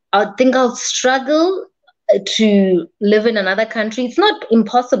 I think I'll struggle to live in another country. It's not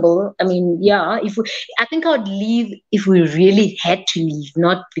impossible. I mean, yeah, I think I would leave if we really had to leave,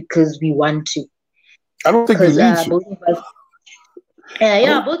 not because we want to. I don't think you Because need to. both of us, I yeah,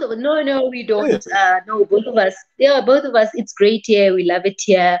 don't. both of us. No, we Yeah. don't. No, both of us. Yeah, both of us. It's great here. We love it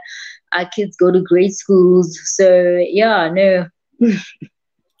here. Our kids go to great schools. So yeah, no.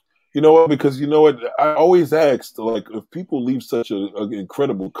 You know what? Because you know what, I always asked, like, if people leave such an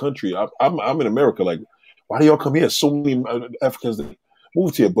incredible country, I'm in America. Like, why do y'all come here? So many Africans that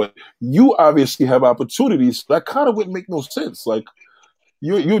moved here, but you obviously have opportunities that kind of wouldn't make no sense. Like,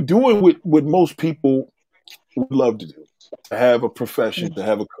 you're doing what most people would love to do, to have a profession, to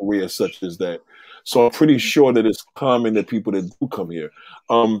have a career such as that. So I'm pretty sure that it's common that people that do come here.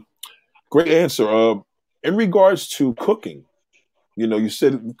 Great answer. In regards to cooking, you know, you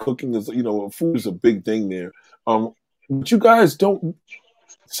said cooking is, you know, food is a big thing there. But you guys don't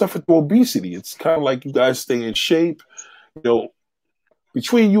suffer through obesity. It's kind of like you guys stay in shape. You know,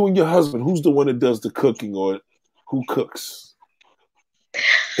 between you and your husband, who's the one that does the cooking, or who cooks?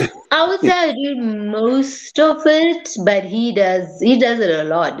 I would say I do most of it, but he does it a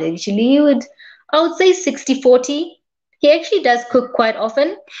lot. Actually, I would say 60-40. He actually does cook quite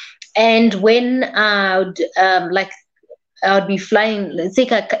often. And when I would be flying, let's say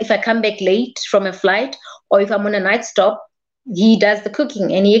if I come back late from a flight, or if I'm on a night stop, he does the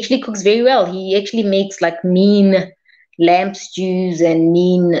cooking, and he actually cooks very well. He actually makes like mean lamb stews and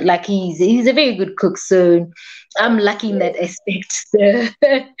mean, like he's a very good cook. So I'm lucky in that aspect. So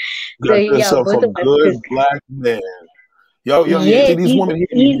Got yeah, yourself both a of us good cook. black man. Yo, see Yes, these women here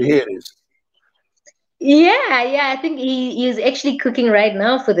need he's to hear this. yeah. I think he is actually cooking right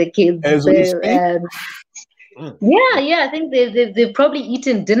now for the kids. As we So speak. Mm. yeah. I think they've probably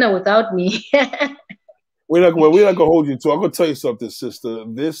eaten dinner without me. We're not gonna hold you to. I'm gonna tell you something, sister. Let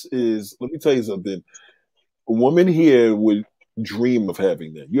me tell you something. A woman here would dream of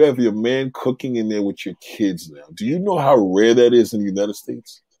having that. You have your man cooking in there with your kids now. Do you know how rare that is in the United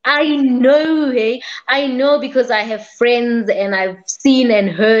States? I know, hey, I know because I have friends and I've seen and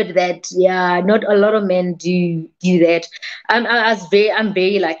heard that, yeah, not a lot of men do that. I'm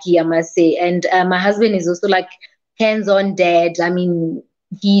very lucky, I must say. And my husband is also like hands-on dad. I mean,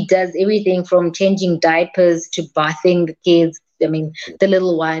 he does everything from changing diapers to bathing the kids. I mean, the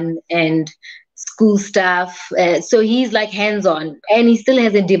little one and school stuff. So he's like hands-on, and he still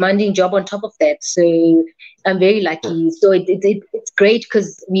has a demanding job on top of that. So I'm very lucky. So it's great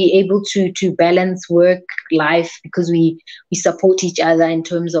because we're able to balance work life because we support each other in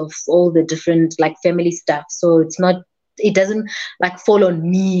terms of all the different like family stuff. So it doesn't like fall on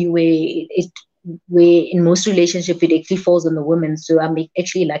me where in most relationship it actually falls on the woman. So I'm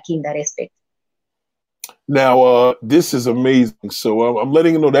actually lucky in that aspect. Now, this is amazing. So I'm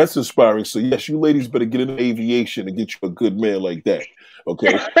letting you know that's inspiring. So yes, you ladies better get into aviation and get you a good man like that.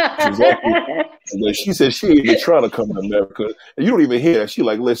 Okay. She's actually, like, she said she ain't even trying to come to America, and you don't even hear that. She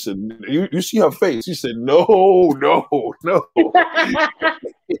like, listen, you see her face. She said, no, no, no.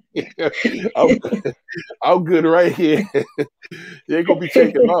 I'm, I'm good right here. You ain't gonna be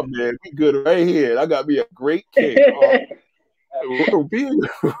taking my man. We good right here. I got me a great king. Being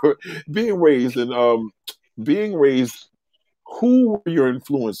being raised and being raised, who were your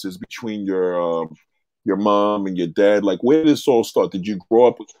influences between your mom and your dad? Like, where did this all start? Did you grow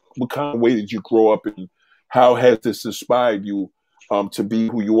up? What kind of way did you grow up, and how has this inspired you to be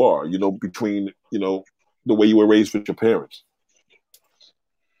who you are? You know, between the way you were raised with your parents.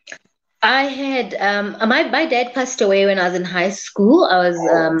 I had my dad passed away when I was in high school. Oh,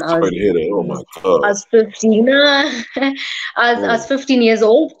 sorry to hear that. Oh my I God. was 15. I was Mm. 15 years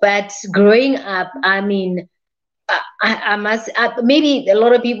old, but growing up, I mean, I must maybe a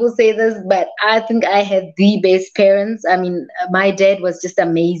lot of people say this, but I think I had the best parents. I mean, my dad was just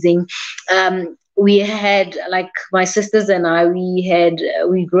amazing. We had like my sisters and I.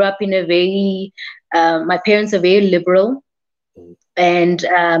 We grew up in a very. My parents are very liberal and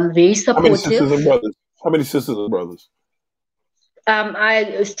very How many sisters supportive. and brothers? How many sisters and brothers?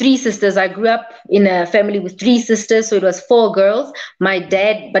 I three sisters. I grew up in a family with three sisters, so it was four girls. My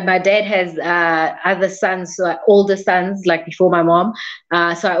dad has other sons, so older sons, like before my mom.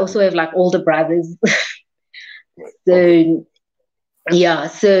 So I also have like older brothers. Right. Okay. So yeah,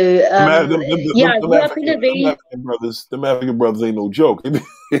 so yeah, I grew up in a Them very African brothers, them African brothers ain't no joke.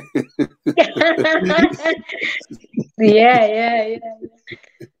 yeah.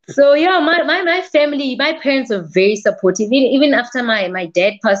 So yeah, my family, my parents are very supportive. Even after my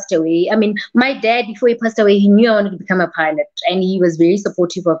dad passed away. I mean, my dad before he passed away, he knew I wanted to become a pilot, and he was very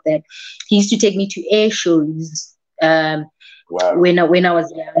supportive of that. He used to take me to air shows. Wow. When I was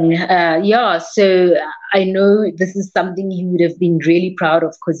young. Yeah, so I know this is something he would have been really proud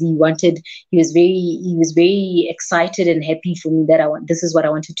of because he was very excited and happy for me that this is what I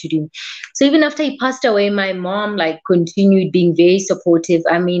wanted to do. So even after he passed away, my mom like continued being very supportive.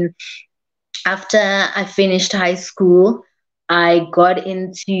 I mean, after I finished high school, I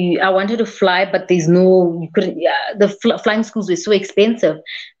wanted to fly, but you couldn't, yeah, the flying schools were so expensive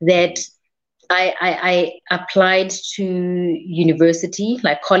that I applied to university,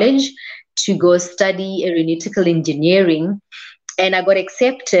 like college, to go study aeronautical engineering, and I got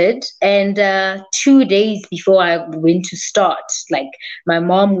accepted. And 2 days before I went to start, like my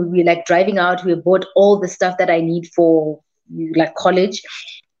mom, we were like driving out. We bought all the stuff that I need for like college.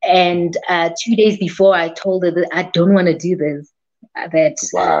 And 2 days before, I told her that I don't want to do this. That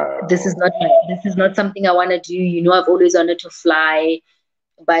Wow. this is not something I want to do. You know, I've always wanted to fly,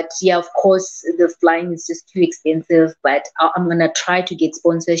 but yeah, of course, the flying is just too expensive. But I'm gonna try to get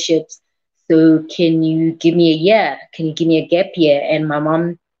sponsorships. So can you give me a year? Can you give me a gap year? And my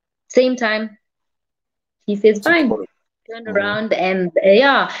mom, same time, he says fine. Supportive. Turned Mhm. around and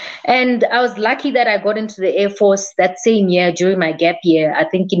yeah, and I was lucky that I got into the Air Force that same year during my gap year. I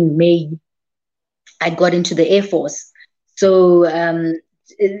think in May, I got into the Air Force. So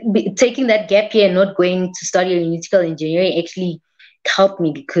taking that gap year and not going to study aeronautical engineering actually helped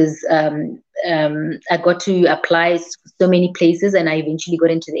me because I got to apply so many places, and I eventually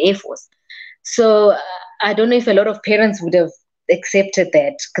got into the Air Force. So I don't know if a lot of parents would have accepted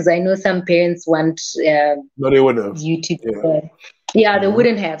that, because I know some parents want No, they wouldn't have. you to. Yeah, they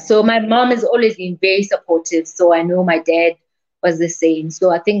wouldn't have. So my mom has always been very supportive. So I know my dad was the same.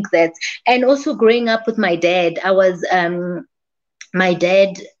 So I think that's, and also growing up with my dad, my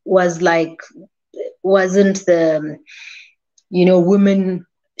dad was like, wasn't the, women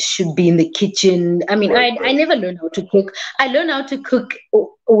should be in the kitchen. I mean, I never learned how to cook. I learned how to cook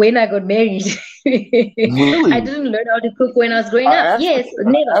when I got married. Really? I didn't learn how to cook when I was growing up. Yes,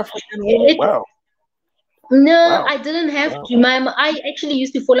 never. Wow. No, Wow. I didn't have to. I actually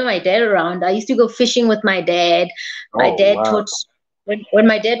used to follow my dad around. I used to go fishing with my dad. My dad taught, when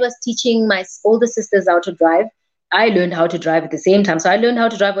my dad was teaching my older sisters how to drive, I learned how to drive at the same time. So I learned how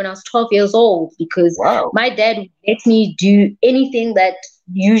to drive when I was 12 years old, because my dad would let me do anything that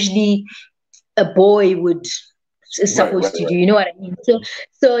usually a boy would is supposed to do. You know what I mean?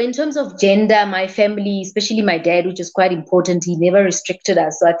 So in terms of gender, my family, especially my dad, which is quite important, he never restricted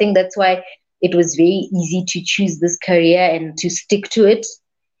us. So I think that's why it was very easy to choose this career and to stick to it,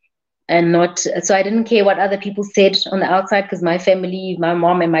 and not. So I didn't care what other people said on the outside, because my family, my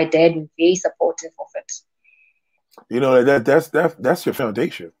mom and my dad, were very supportive of it. You know, that's your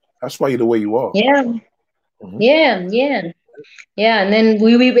foundation. That's why you're the way you are. Yeah. Yeah, and then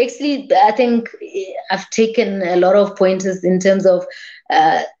we basically, I think I've taken a lot of pointers in terms of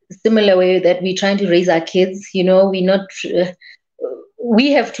similar way that we're trying to raise our kids. We're not.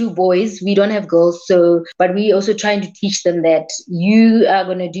 We have 2 boys. We don't have girls. So, but we also trying to teach them that you are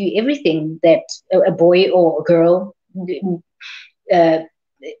going to do everything that a boy or a girl.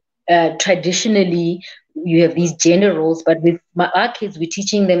 Traditionally, you have these gender roles, but with our kids, we're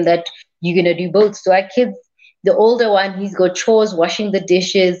teaching them that you're going to do both. So our kids, the older one, he's got chores, washing the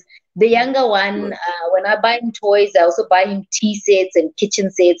dishes. The younger one, when I buy him toys, I also buy him tea sets and kitchen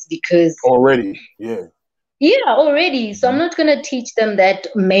sets, because already. So I'm not going to teach them that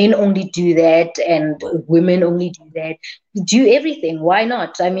men only do that and women only do that. Do everything. Why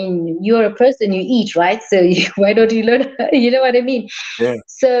not? I mean, you're a person, you eat, right? So why don't you learn? You know what I mean? Yeah.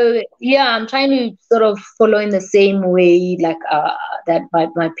 So I'm trying to sort of follow in the same way like that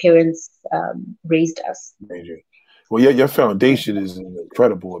my parents raised us. Amazing. Well, your foundation is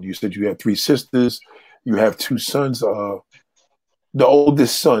incredible. You said you have 3 sisters. You have 2 sons. The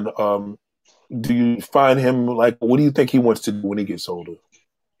oldest son, do you find him like, what do you think he wants to do when he gets older?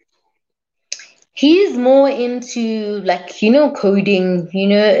 He's more into like, coding,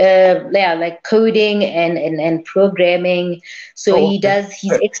 like coding and programming. So he does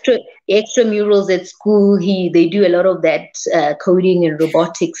his extramurals at school. They do a lot of that coding and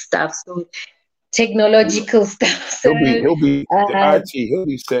robotic stuff. So technological stuff. So he'll be IT. He'll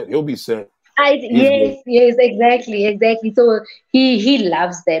be set. Yes, exactly. So he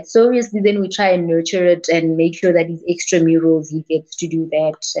loves that. So obviously, then we try and nurture it and make sure that his extramurals, he gets to do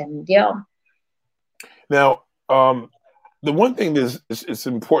that, and yeah. Now, the one thing that's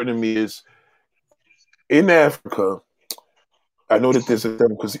important to me is in Africa. I know that there's a thing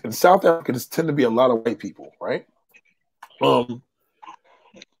because in South Africa, there tend to be a lot of white people, right?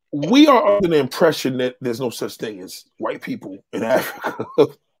 We are under the impression that there's no such thing as white people in Africa.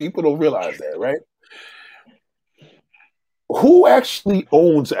 People don't realize that, right? Who actually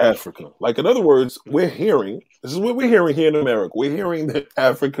owns Africa? Like, in other words, this is what we're hearing here in America. We're hearing that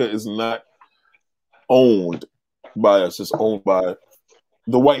Africa is not owned by us. It's owned by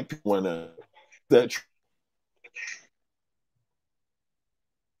the white people in that. That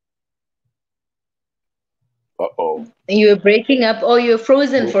Uh-oh. You were breaking up, or you're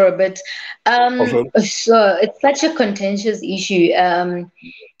frozen for a bit. So it's such a contentious issue.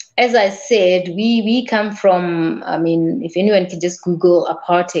 As I said, we come from, I mean, if anyone can just Google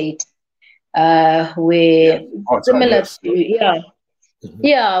apartheid, where similar to,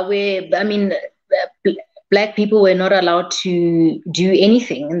 where, I mean, Black people were not allowed to do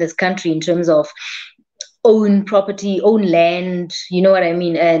anything in this country in terms of own property, own land, you know what I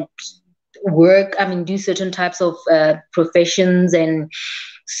mean, and work, I mean, do certain types of professions. And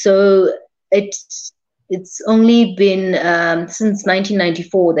so it's only been since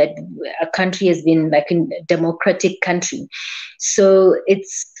 1994 that a country has been like a democratic country. So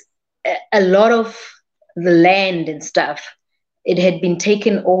it's a lot of the land and stuff, it had been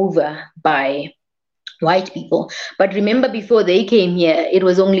taken over by white people. But remember, before they came here, it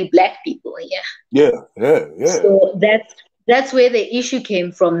was only Black people here. Yeah. So that's where the issue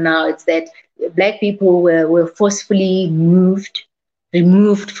came from now. It's that Black people were forcefully moved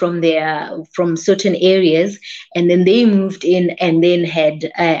removed from certain areas, and then they moved in and then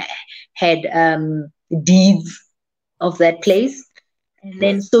had deeds of that place. And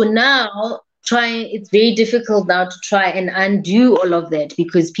then Right. so now it's very difficult now to try and undo all of that,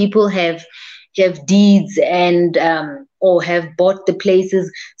 because people have deeds and or have bought the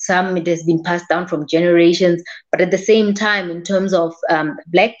places. Some, it has been passed down from generations, but at the same time, in terms of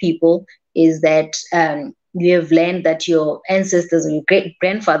Black people, is that you have land that your ancestors or your great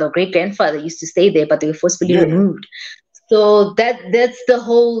grandfather or great grandfather used to stay there, but they were forcefully Yeah. removed. So that's the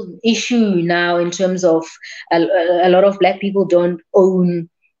whole issue now, in terms of a lot of Black people don't own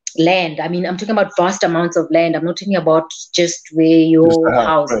land. I mean, I'm talking about vast amounts of land. I'm not talking about just where Just the your house.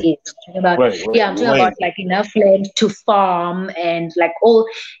 house Right. is. I'm talking about, Right. yeah, I'm talking about Land. like enough land to farm, and like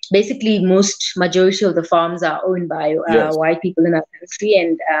basically most majority of the farms are owned by Yes. white people in our country,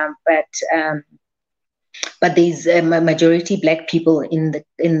 and but there's a majority Black people in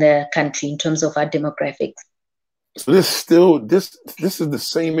the country in terms of our demographics. So this is the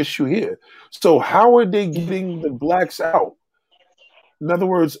same issue here. So how are they getting the blacks out? In other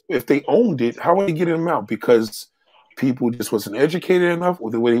words, if they owned it, how are they getting them out? Because people just wasn't educated enough, or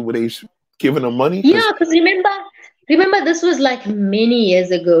were they giving them money? Yeah, because remember this was like many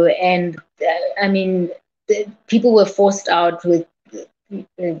years ago, and I mean, people were forced out with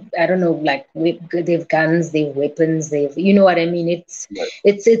I don't know, like they've guns, they've weapons, you know what I mean. Right.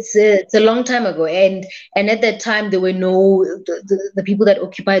 It's a long time ago, and at that time there were no the people that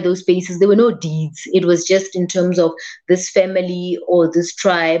occupy those spaces. There were no deeds. It was just in terms of this family or this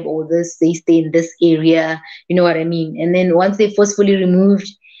tribe or this, they stay in this area. You know what I mean. And then once they forcefully removed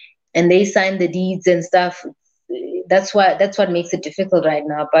and they sign the deeds and stuff, that's what makes it difficult right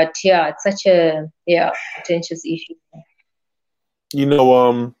now. But yeah, it's such a contentious issue. You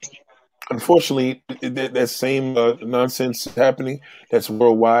know, unfortunately, that same nonsense is happening. That's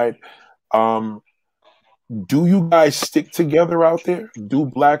worldwide. Do you guys stick together out there? Do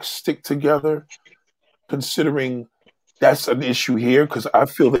blacks stick together? Considering that's an issue here, because I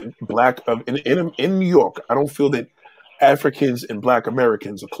feel that black in New York, I don't feel that Africans and Black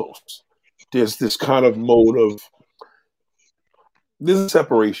Americans are close. There's this kind of mode of this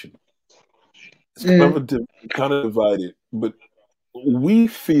separation. It's kind of divided, but we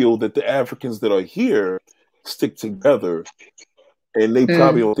feel that the Africans that are here stick together, and they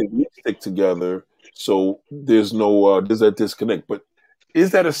probably don't think we stick together. So there's that disconnect. But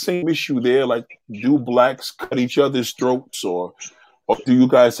is that a same issue there? Like, do blacks cut each other's throats, or do you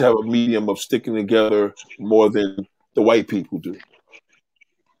guys have a medium of sticking together more than the white people do?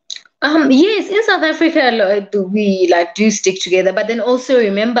 Yes, in South Africa, we do stick together. But then also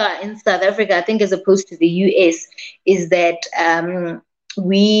remember, in South Africa, I think as opposed to the US, is that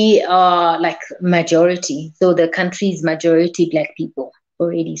we are like majority. So the country's majority Black people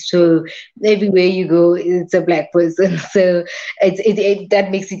already. So everywhere you go, it's a Black person. So that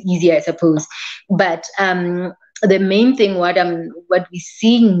makes it easier, I suppose. But the main thing, what we're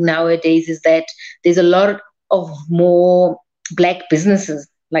seeing nowadays, is that there's a lot of more Black businesses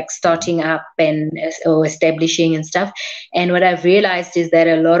like starting up or establishing and stuff. And what I've realized is that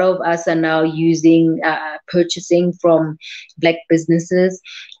a lot of us are now purchasing from Black businesses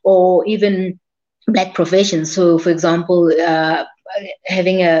or even Black professions. So, for example,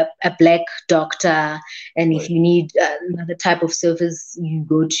 having a Black doctor, and if you need another type of service, you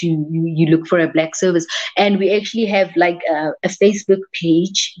go to you look for a Black service. And we actually have like a Facebook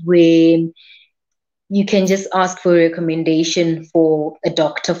page where you can just ask for a recommendation for a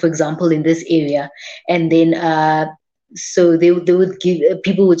doctor, for example, in this area. And then so they would give,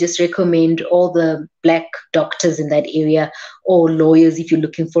 people would just recommend all the Black doctors in that area, or lawyers if you're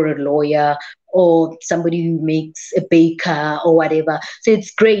looking for a lawyer, or somebody who makes a baker or whatever. So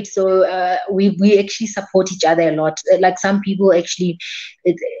it's great. So we actually support each other a lot. Like some people actually,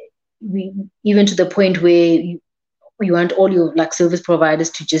 we even to the point where you want all your like service providers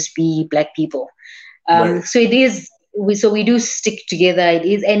to just be Black people. Right. So it is. We do stick together. It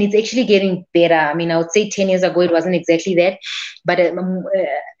is, and it's actually getting better. I mean, I would say 10 years ago it wasn't exactly that, but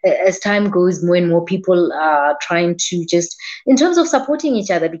as time goes, more and more people are trying to just, in terms of supporting each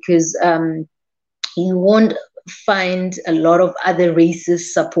other, because you won't find a lot of other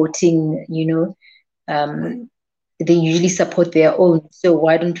races supporting. They usually support their own. So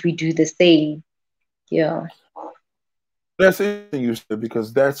why don't we do the same? Yeah. That's interesting you said,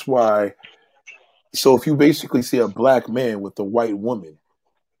 because that's why. So if you basically see a Black man with a white woman,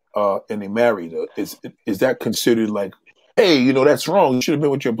 and they married her, is that considered like, hey, that's wrong? You should have been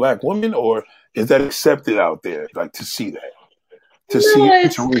with your Black woman, or is that accepted out there, like to see that, see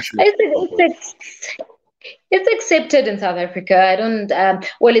interracial? It's accepted in South Africa. I don't.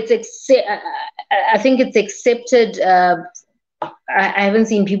 Well, I think it's accepted. I haven't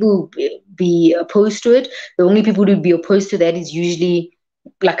seen people be opposed to it. The only people who would be opposed to that is usually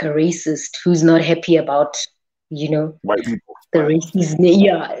like a racist who's not happy about, you know, White people. the Right. races.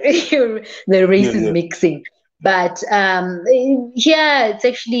 Yeah, the Yeah, races yeah. mixing. But yeah, it's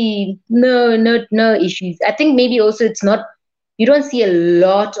actually no issues. I think maybe also it's not. You don't see a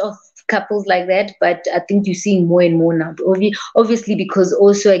lot of couples like that, but I think you're seeing more and more now. Obviously, because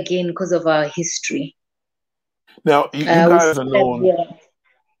also again because of our history. Now, you We guys are still have, known. yeah.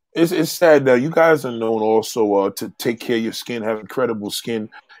 It's sad that you guys are known also to take care of your skin, have incredible skin.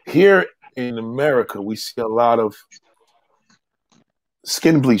 Here in America, we see a lot of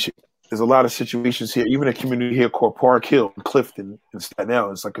skin bleaching. There's a lot of situations here, even a community here called Park Hill, Clifton, in Staten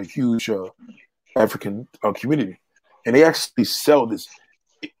Island. It's like a huge African community, and they actually sell this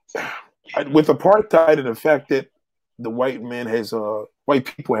with apartheid and the fact that the white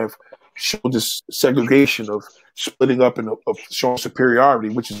people have shown this segregation of splitting up and of showing superiority,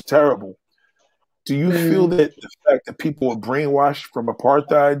 which is terrible. Do you feel Mm. that the fact that people were brainwashed from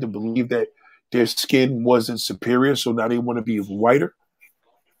apartheid to believe that their skin wasn't superior, so now they want to be whiter?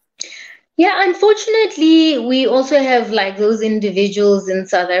 Yeah, unfortunately, we also have like those individuals in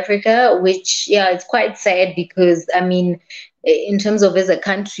South Africa, which, yeah, it's quite sad because, I mean, in terms of as a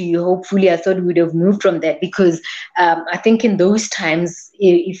country, hopefully, I thought we would have moved from that because I think in those times,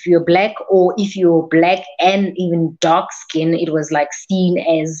 if you're black or if you're black and even dark skin, it was like seen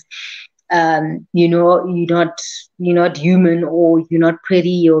as, you're not human or you're not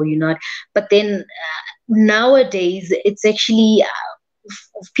pretty or you're not. But then nowadays, it's actually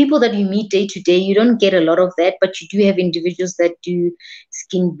people that you meet day to day, you don't get a lot of that, but you do have individuals that do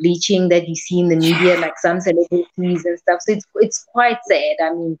skin bleaching that you see in the media, like some celebrities and stuff. So it's quite sad.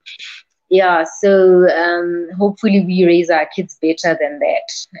 I mean, yeah. So hopefully we raise our kids better than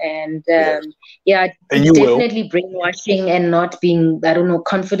that. And Yes, yeah, and it's you will. definitely brainwashing and not being, I don't know,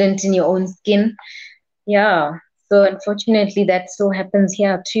 confident in your own skin. Yeah. So unfortunately, that still happens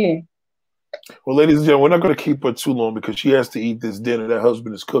here too. Well, ladies and gentlemen, we're not going to keep her too long because she has to eat this dinner that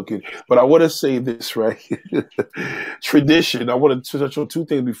husband is cooking. But I want to say this, right? Tradition. I want to touch on two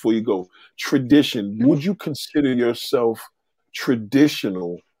things before you go. Tradition. Would you consider yourself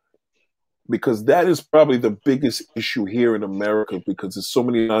traditional? Because that is probably the biggest issue here in America because there's so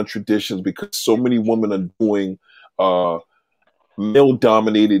many non-traditions, because so many women are doing uh,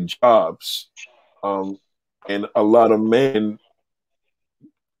 male-dominated jobs. Um, and a lot of men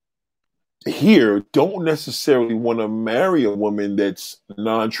here don't necessarily want to marry a woman that's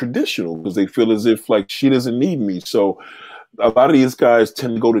non-traditional because they feel as if like she doesn't need me. So a lot of these guys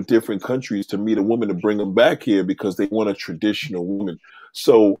tend to go to different countries to meet a woman to bring them back here because they want a traditional woman.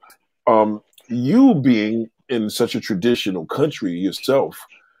 So you being in such a traditional country yourself,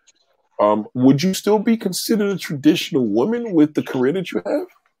 would you still be considered a traditional woman with the career that you have?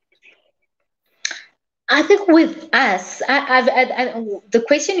 I think with us, the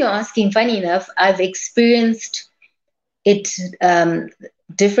question you're asking, funny enough, I've experienced it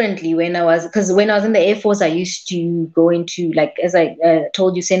differently when I was, because when I was in the Air Force, I used to go into, like, as I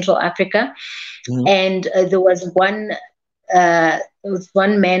told you, Central Africa. Mhm. And there was one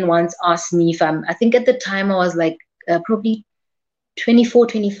man once asked me if I think at the time I was like probably 24,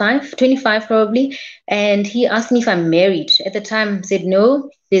 25, 25 probably. And he asked me if I'm married. At the time, I said no.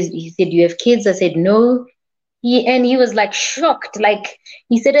 He said, "Do you have kids?" I said no. He was like shocked. Like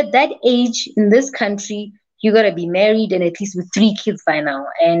he said, at that age in this country, you gotta be married and at least with 3 kids by now.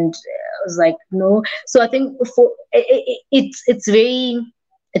 And I was like, no. So I think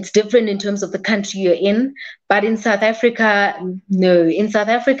it's different in terms of the country you're in. But in South Africa, no. In South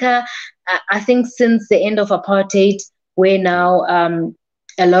Africa, I think since the end of apartheid, where now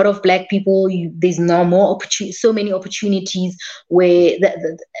a lot of black people, there's now so many opportunities where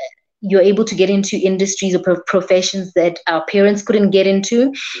you're able to get into industries or professions that our parents couldn't get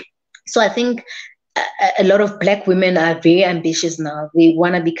into. So I think a lot of black women are very ambitious now. They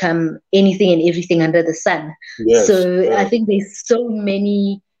want to become anything and everything under the sun. Yes, So I yes. think there's so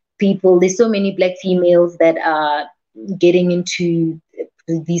many black females that are getting into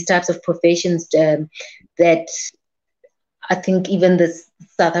these types of professions that I think even the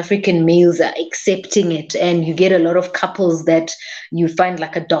South African males are accepting it, and you get a lot of couples that you find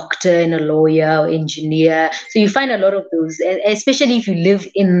like a doctor and a lawyer or engineer. So you find a lot of those, especially if you live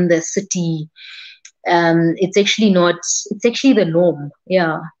in the city. It's actually not. It's actually the norm.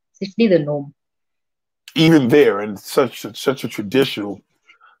 Yeah, it's actually the norm. Even there, and such a traditional.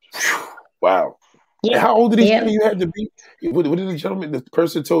 Wow. Yeah, How old did he yeah. say you had to be? What did the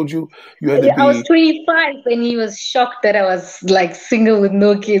person told you had to I was be? 25 and he was shocked that I was like single with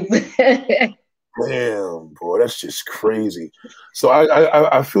no kids. Damn, boy, that's just crazy. So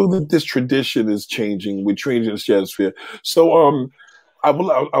I feel that this tradition is changing. We're changing the stratosphere. So I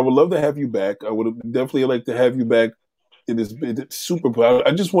would love to have you back. I would definitely like to have you back. It's super.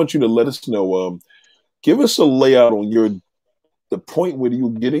 I just want you to let us know. Give us a layout on the point where you're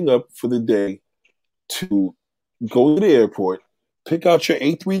getting up for the day to go to the airport, pick out your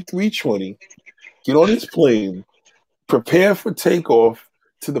A320, get on this plane, prepare for takeoff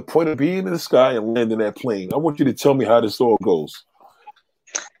to the point of being in the sky and landing that plane. I want you to tell me how this all goes.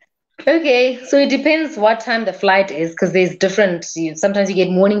 Okay, so it depends what time the flight is because there's different. Sometimes you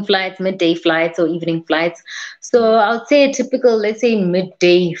get morning flights, midday flights, or evening flights. So I would say a typical, let's say,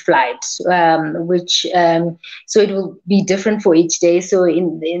 midday flight, which so it will be different for each day. So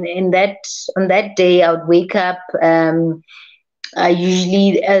in that on that day, I would wake up. I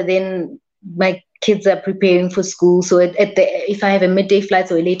usually then my kids are preparing for school. So if I have a midday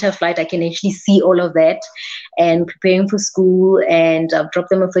flight or a later flight, I can actually see all of that and preparing for school, and I'll drop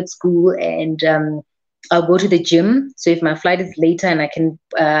them off at school, and I'll go to the gym. So if my flight is later and I can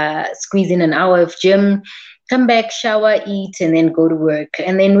squeeze in an hour of gym, come back, shower, eat, and then go to work.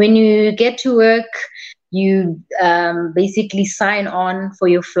 And then when you get to work, you basically sign on for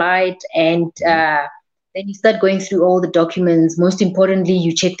your flight, and then you start going through all the documents. Most importantly,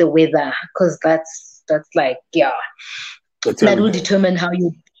 you check the weather because that's like that will determine how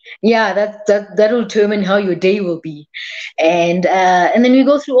you that will determine how your day will be. And then we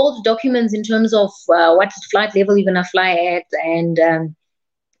go through all the documents in terms of what flight level you're gonna fly at,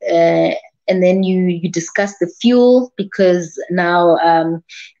 and then you discuss the fuel, because now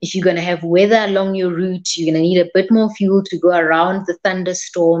if you're going to have weather along your route, you're going to need a bit more fuel to go around the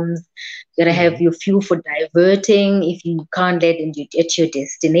thunderstorms. You're going to have your fuel for diverting if you can't get at your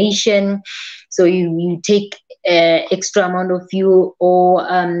destination. So you take extra amount of fuel, or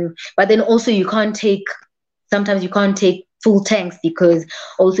but then also sometimes you can't take full tanks, because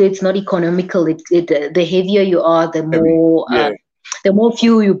also it's not economical. The heavier you are, the more the more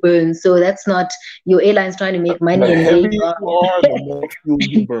fuel you burn. So that's not your airline's trying to make money. The heavier you are, the more fuel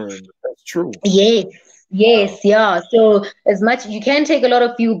you burn. That's true. Yes, yeah. So as much you can take a lot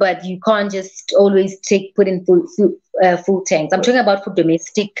of fuel, but you can't just always put in full tanks. I'm talking about for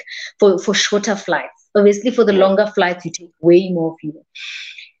domestic, for shorter flights. Obviously, for the longer flights, you take way more fuel.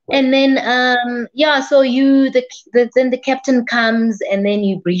 And then so then the captain comes, and then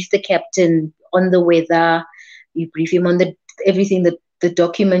you brief the captain on the weather. You brief him on everything, the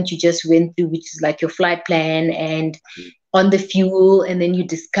document you just went through, which is like your flight plan, and on the fuel, and then you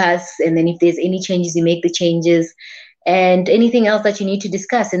discuss, and then if there's any changes, you make the changes, and anything else that you need to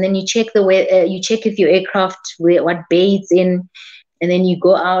discuss, and then you check you check if your aircraft, what bay it's in, and then you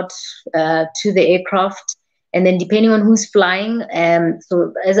go out to the aircraft. And then depending on who's flying,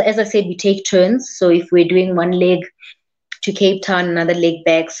 so as I said, we take turns. So if we're doing one leg to Cape Town, another leg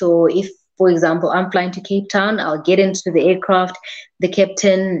back. So if, for example, I'm flying to Cape Town, I'll get into the aircraft. The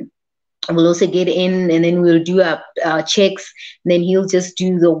captain will also get in, and then we'll do our checks. And then he'll just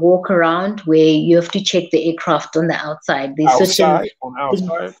do the walk around where you have to check the aircraft on the outside. Outside?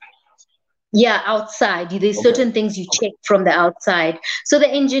 Yeah, outside. There's certain things you check from the outside. So the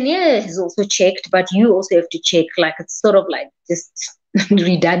engineer has also checked, but you also have to check. Like, it's sort of like just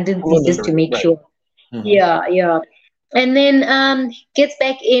redundancy, just to make sure. Yeah. And then gets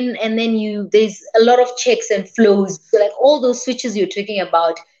back in, and then there's a lot of checks and flows. So like all those switches you're talking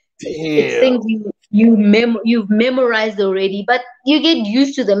about, it's things you've memorized already, but you get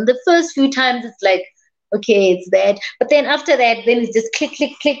used to them. The first few times it's like, okay, it's that. But then after that, then it's just click,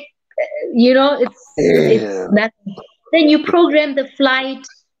 click, click. It's nothing. Then you program the flight.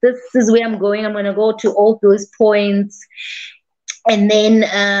 This is where I'm going. I'm going to go to all those points. And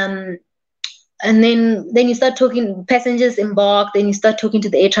then you start talking, passengers embark, then you start talking to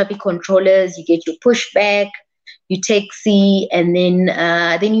the air traffic controllers, you get your pushback, you taxi, and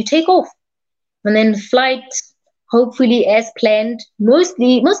then you take off. And then flight, hopefully as planned. Most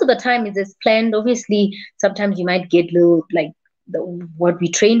of the time it's as planned. Obviously, sometimes you might get little, like what we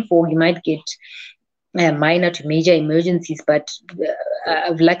train for, you might get minor to major emergencies, but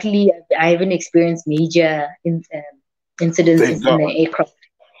luckily I haven't experienced major incidents in the aircraft.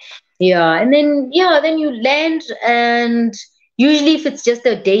 Yeah, and then you land, and usually if it's just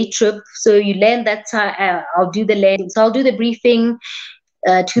a day trip, so you land that time, I'll do the landing. So I'll do the briefing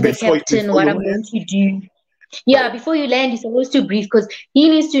to the captain what I'm going to do. Yeah, before you land, you're supposed to brief, because she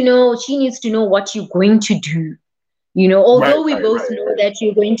needs to know what you're going to do. Although we Right, both right, know right. that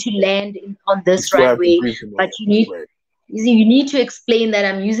you're going to land on You this still have to runway, brief them on but it. you need Right. you need to explain that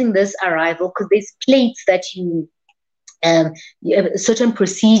I'm using this arrival because there's plates that you have certain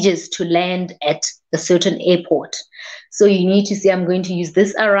procedures to land at a certain airport. So you need to say, I'm going to use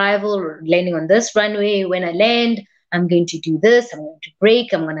this arrival or landing on this runway. When I land, I'm going to do this. I'm going to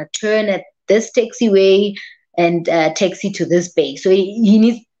brake. I'm going to turn at this taxiway and taxi to this bay. So he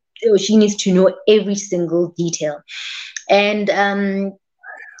needs or she needs to know every single detail. And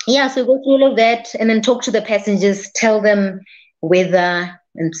so go through all of that and then talk to the passengers, tell them weather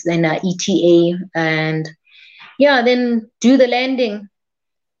and ETA, and then do the landing.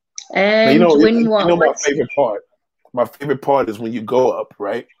 Now, And when you are my favorite part. My favorite part is when you go up,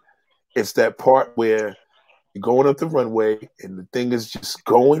 right? It's that part where you're going up the runway and the thing is just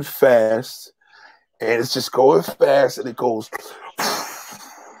going fast, and it's just going fast, and it goes.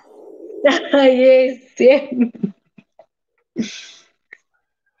 yes, yeah.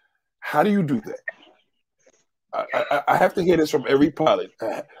 How do you do that? I have to hear this from every pilot.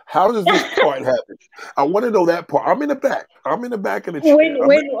 How does this part happen? I want to know that part. I'm in the back. I'm in the back of the chair.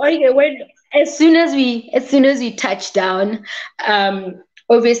 when as soon as we touch down,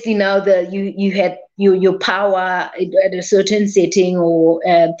 obviously now you had your power at a certain setting, or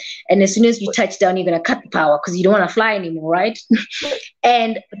and as soon as you touch down, you're gonna cut the power because you don't want to fly anymore, right?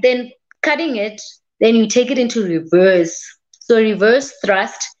 And then cutting it, then you take it into reverse. So reverse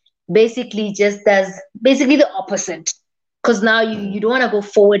thrust basically just does basically the opposite, because now you don't want to go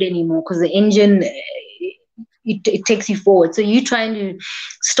forward anymore because the engine it takes you forward. So you're trying to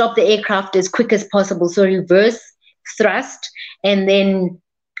stop the aircraft as quick as possible. So reverse thrust, and then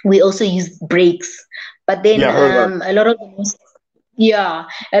we also use brakes. But then a lot of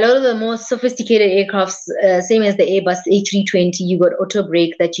the most sophisticated aircrafts, same as the Airbus A320, you got auto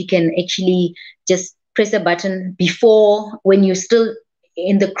brake that you can actually just press a button before when you're still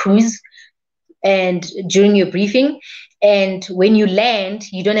in the cruise and during your briefing. And when you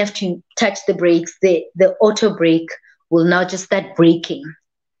land, you don't have to touch the brakes. The auto brake will now just start braking.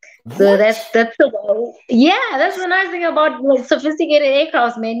 So that's the nice thing about sophisticated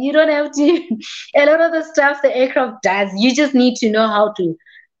aircraft, man. You don't have to. A lot of the stuff the aircraft does, you just need to know how to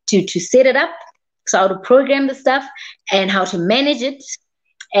set it up, so how to program the stuff, and how to manage it,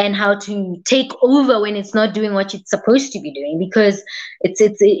 and how to take over when it's not doing what it's supposed to be doing, because it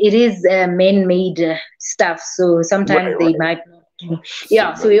is man-made stuff. So sometimes they might not do.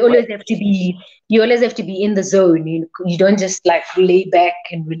 Yeah, so you always have to be in the zone. You don't just like lay back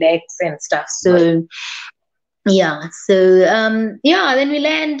and relax and stuff. So then we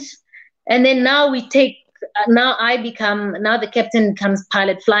land, and then now the captain becomes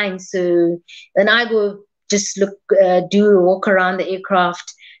pilot flying. So then I go just do a walk around the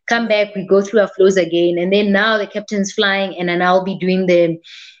aircraft, come back, we go through our flows again, and then now the captain's flying, and then I'll be doing the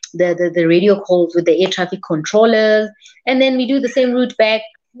radio calls with the air traffic controllers, and then we do the same route back,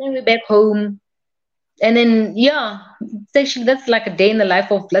 and then we're back home. And then that's like a day in the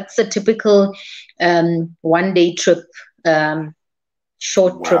life of, that's a typical 1 day trip,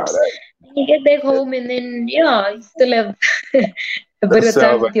 short trips. You get back home, and then you still have a bit of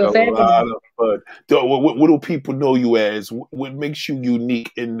time with your family. Lot of fun. What do people know you as? What makes you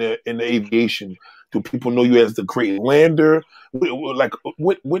unique in the aviation? Do people know you as the great lander? Like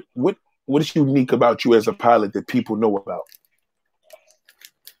what is unique about you as a pilot that people know about?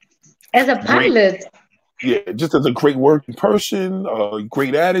 As a pilot, just as a great working person,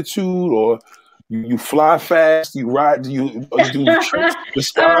 great attitude, or you fly fast, you ride, you do the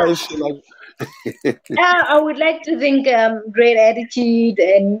skies, like. I would like to think great attitude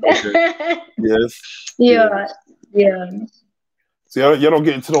and yes. See, y'all don't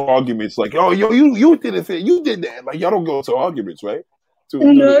get into no arguments like, oh, you did it, you did that. Like, y'all don't go into arguments, right?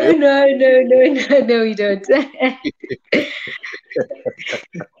 No, we don't.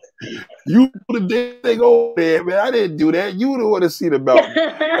 You put a thing over there, man. I didn't do that. You don't want to see the mountain.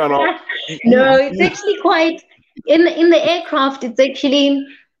 No, it's actually quite in the aircraft. It's actually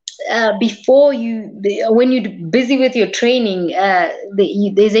when you're busy with your training,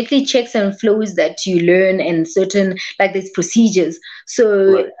 there's actually checks and flows that you learn, and certain, like, there's procedures.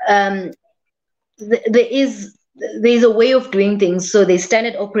 So there's a way of doing things. So there's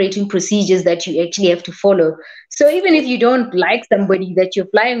standard operating procedures that you actually have to follow. So even if you don't like somebody that you're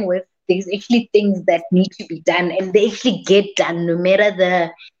flying with, there's actually things that need to be done, and they actually get done no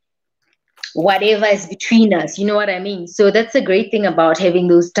matter whatever is between us. You know what I mean? So that's a great thing about having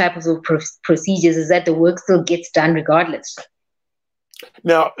those types of procedures, is that the work still gets done regardless.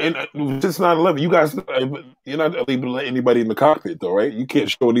 Now, since 9/11, you guys, you're not able to let anybody in the cockpit, though, right? You can't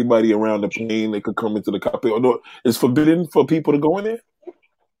show anybody around the plane. They could come into the cockpit. Or no, it's forbidden for people to go in there?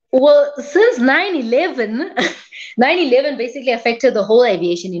 Well, since 9/11, 9/11 basically affected the whole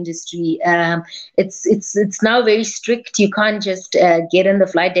aviation industry. It's now very strict. You can't just get in the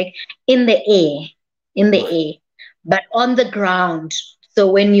flight deck in the air, Right. but on the ground. So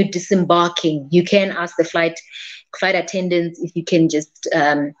when you're disembarking, you can ask the flight attendants if you can just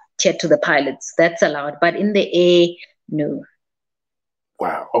chat to the pilots. That's allowed, but in the air, no.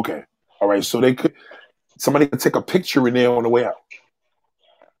 Wow. Okay. All right. So somebody could take a picture in there on the way out.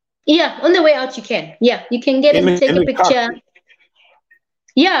 Yeah, on the way out you can. Yeah, you can get and take a picture. Cockpit.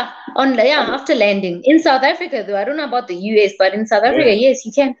 Yeah, after landing. In South Africa, though, I don't know about the US, but in South Africa, yes,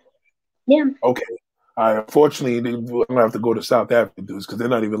 you can. Yeah. Okay. Unfortunately, I'm gonna have to go to South Africa because they're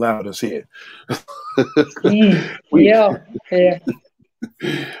not even allowed us here. Yeah.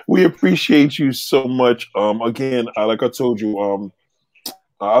 We appreciate you so much. Again, like I told you,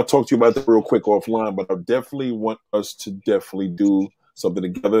 I'll talk to you about that real quick offline, but I definitely want us to definitely do something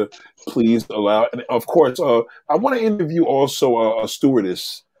together. Please allow, and of course, I want to interview also a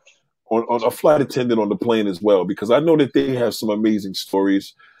stewardess on a flight attendant on the plane as well, because I know that they have some amazing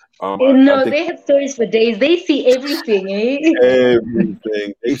stories. They have stories for days. They see everything, eh?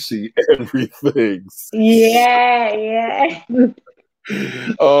 Everything. They see everything. Yeah.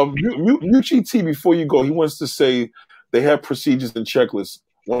 Muchi T, before you go, he wants to say they have procedures and checklists.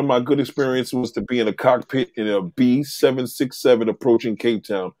 One of my good experiences was to be in a cockpit in a B767 approaching Cape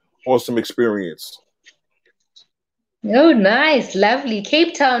Town. Awesome experience. Oh, nice. Lovely.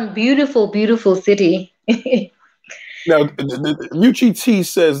 Cape Town, beautiful, beautiful city. Now, Muchi T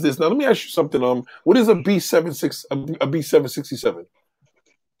says this. Now, let me ask you something. What is a B767?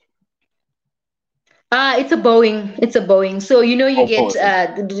 It's a Boeing. It's a Boeing. So you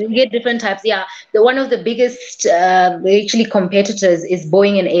get different types. Yeah, one of the biggest actually competitors is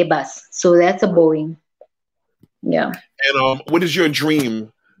Boeing and Airbus. So that's a Boeing. Yeah. And what is your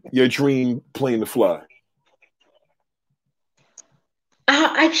dream plane to fly?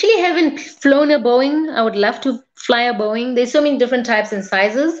 I actually haven't flown a Boeing. I would love to fly a Boeing. There's so many different types and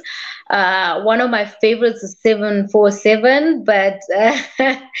sizes. One of my favorites is 747, but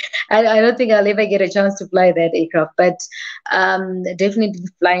I don't think I'll ever get a chance to fly that aircraft. But definitely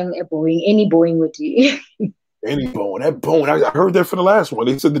flying a Boeing, any Boeing would do. Any Boeing. That Boeing, I heard that for the last one.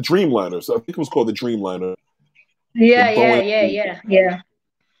 They said the Dreamliner. So I think it was called the Dreamliner. Yeah.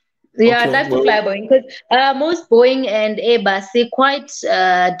 Yeah, I'd love to fly Boeing because most Boeing and Airbus, they're quite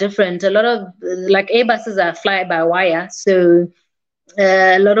different. A lot of like Airbuses are fly by wire, so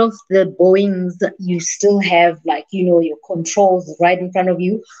a lot of the Boeings you still have your controls right in front of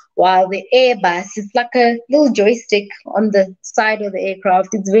you, while the Airbus is like a little joystick on the side of the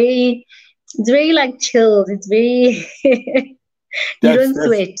aircraft. It's very like chilled. It's very you don't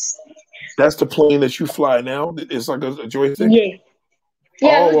sweat. That's the plane that you fly now. It's like a joystick. Yes.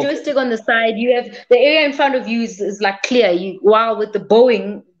 Yeah, the joystick on the side. You have the area in front of you is like clear. While with the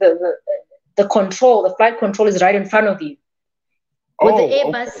Boeing, the control, the flight control is right in front of you. With the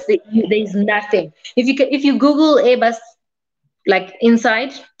Airbus, there's nothing. If you Google Airbus, like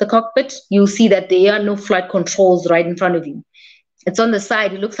inside the cockpit, you'll see that there are no flight controls right in front of you. It's on the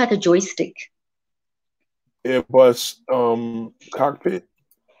side. It looks like a joystick. Airbus cockpit.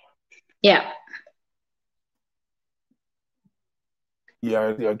 Yeah.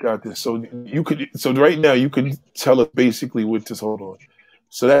 Yeah, I got this. So right now you could tell us basically what this. Hold on.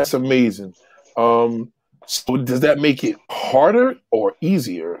 So that's amazing. So does that make it harder or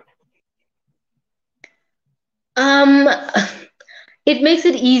easier? It makes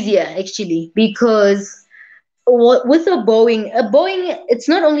it easier actually because with a Boeing, it's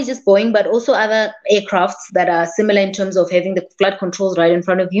not only just Boeing but also other aircrafts that are similar in terms of having the flight controls right in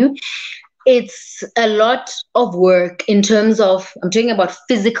front of you. It's a lot of work in terms of, I'm talking about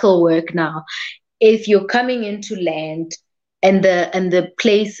physical work now. If you're coming into land and the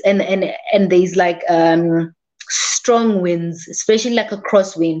place and there's like strong winds, especially like a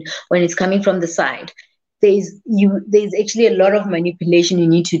crosswind when it's coming from the side, there's actually a lot of manipulation you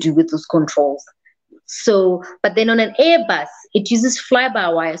need to do with those controls. So, but then on an Airbus, it uses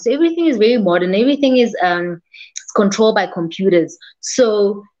fly-by-wire. So everything is very modern. Everything is controlled by computers.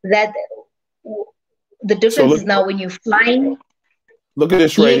 So that the difference is now when you're flying. Look at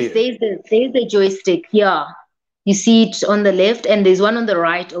this right here. There's the joystick. Yeah, you see it on the left, and there's one on the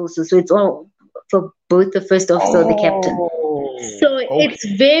right also. So it's all for both the first officer and the captain. So it's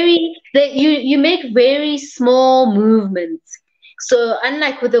you make very small movements. So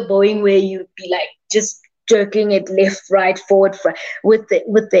unlike with a Boeing where you'd be like just jerking it left, right, forward. With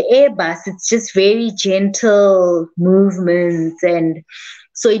the Airbus, it's just very gentle movements, and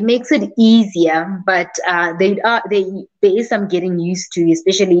so it makes it easier. But there is some getting used to,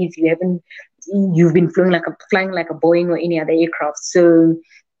 especially if you've been flying like a Boeing or any other aircraft. So,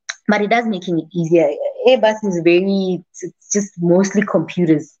 but it does making it easier. Airbus is it's just mostly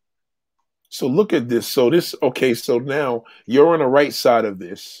computers. So look at this. So now you're on the right side of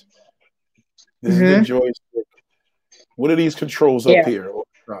this. This is the joystick. What are these controls up here?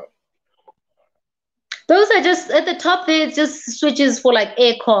 Those are just at the top there. It's just switches for like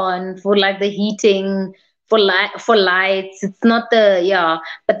aircon, for like the heating, for lights. It's not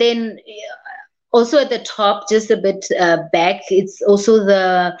but then also at the top, just a bit back, it's also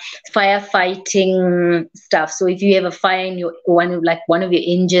the firefighting stuff. So if you have a fire in one of your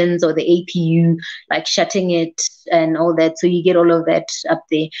engines or the APU, like shutting it and all that, so you get all of that up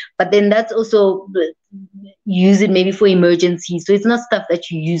there. But then that's also use it maybe for emergencies. So it's not stuff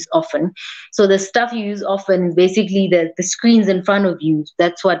that you use often. So the stuff you use often is basically the screens in front of you.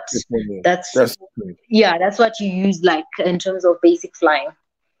 That's what you use, like in terms of basic flying.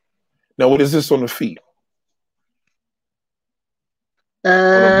 Now, what is this on the feet?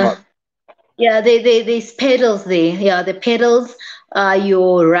 There's pedals there. Yeah, the pedals are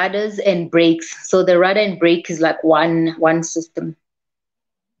your rudders and brakes. So the rudder and brake is like one system.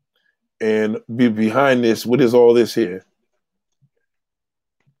 And behind this, what is all this here?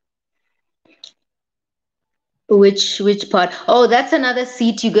 Which part? Oh, that's another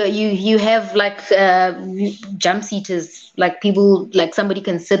seat. You have like jump seaters, like people, like somebody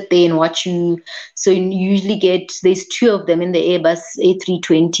can sit there and watch you. So you usually there's 2 of them in the Airbus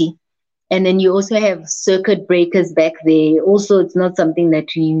A320. And then you also have circuit breakers back there. Also, it's not something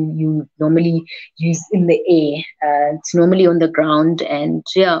that you normally use in the air. It's normally on the ground, and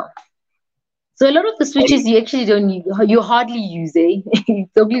so a lot of the switches you actually you hardly use, eh?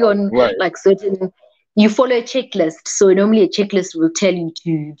 It's only on like certain. You follow a checklist, so normally a checklist will tell you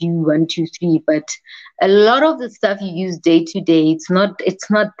to do 1, 2, 3. But a lot of the stuff you use day to day, it's not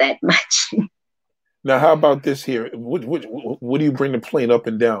that much. Now, how about this here? What do you bring the plane up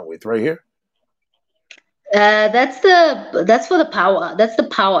and down with? Right here. That's for the power. That's the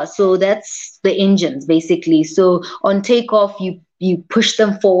power. So that's the engines basically. So on takeoff, you push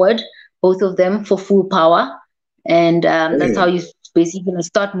them forward, both of them, for full power, and that's how you basically gonna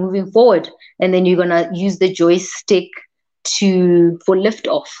start moving forward, and then you're gonna use the joystick for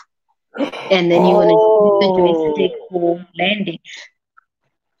liftoff, and then you're gonna use the joystick for landing.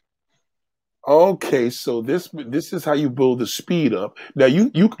 Okay, so this is how you build the speed up. Now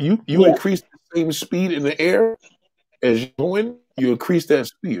you increase the same speed in the air as you're going. You increase that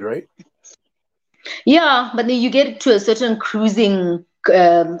speed, right? Yeah, but then you get to a certain cruising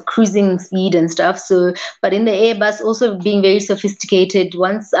speed and stuff. So, but in the Airbus, also being very sophisticated.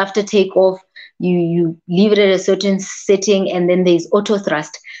 Once after takeoff, you leave it at a certain setting, and then there's auto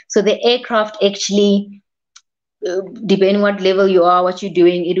thrust. So the aircraft actually, depending what level you are, what you're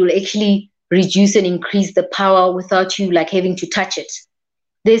doing, it will actually reduce and increase the power without you like having to touch it.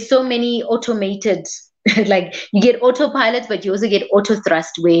 There's so many automated, like you get autopilot, but you also get auto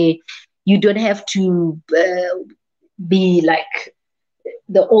thrust where you don't have to be like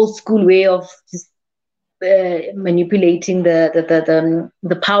the old school way of just manipulating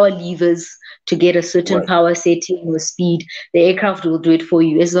the power levers to get a certain power setting or speed. The aircraft will do it for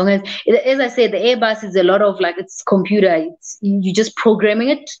you. As long as I said, the Airbus is a lot of like, it's computer. You just programming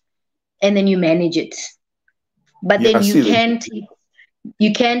it, and then you manage it. But then you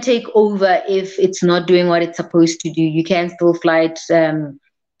can take over if it's not doing what it's supposed to do. You can still fly it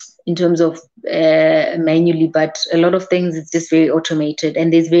in terms of manually, but a lot of things it's just very automated,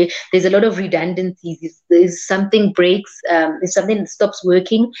 and there's a lot of redundancies. If something breaks, if something stops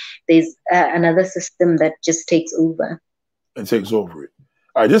working, there's another system that just takes over. It takes over it.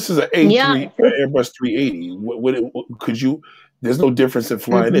 All right, this is an Airbus 380. Could you? There's no difference in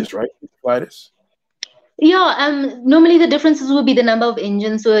flying this, right? Fly this. Yeah. Normally the differences will be the number of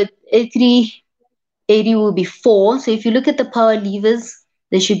engines. So A380 will be 4. So if you look at the power levers,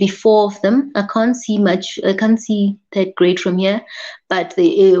 there should be 4 of them. I can't see much. I can't see that great from here. But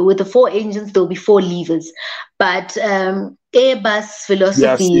with the 4 engines, there'll be 4 levers. But Airbus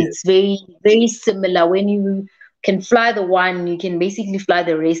philosophy, it's very, very similar. When you can fly the one, you can basically fly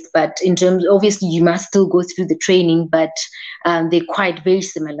the rest. But in terms, obviously, you must still go through the training, but they're quite very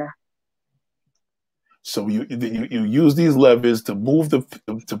similar. So you use these levers to move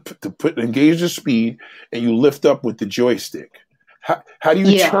engage the speed, and you lift up with the joystick. How do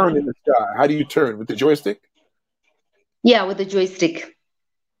you turn in the sky? How do you turn with the joystick? Yeah, with the joystick.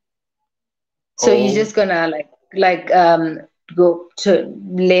 So you're just gonna go to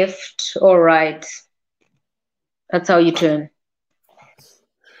left or right. That's how you turn.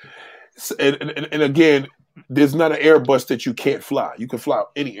 And again, there's not an Airbus that you can't fly. You can fly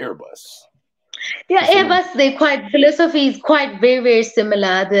any Airbus. Yeah, Airbus, philosophy is quite very, very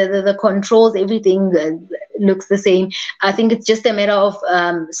similar. The controls, everything looks the same. I think it's just a matter of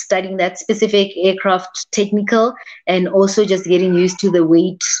studying that specific aircraft technical and also just getting used to the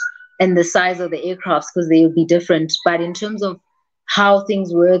weight and the size of the aircrafts because they will be different. But in terms of how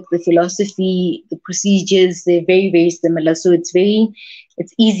things work, the philosophy, the procedures, they're very, very similar. So it's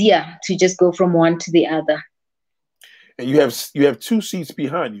easier to just go from one to the other. And you have 2 seats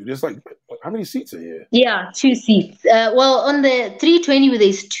behind you. There's like, how many seats are here? Yeah, 2 seats. Well, on the 320,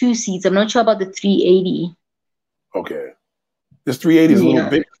 there's 2 seats. I'm not sure about the 380. Okay. This 380 is a little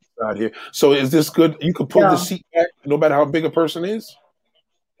big out here. So is this good? You can pull the seat back no matter how big a person is?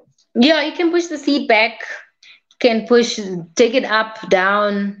 Yeah, you can push the seat back. Can take it up,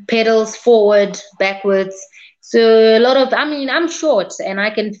 down, pedals forward, backwards. So I'm short and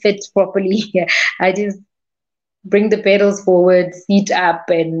I can fit properly. I just bring the pedals forward, seat up,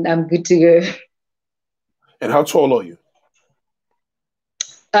 and I'm good to go. And how tall are you?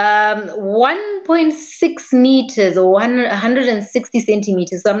 1.6 meters or 160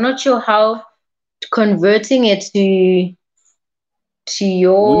 centimeters. So I'm not sure how converting it to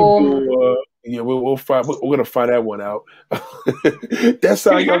your. We'll find. We're gonna find that one out. That's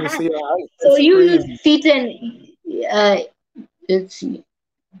how y'all can see our height. So you use feet and let's see.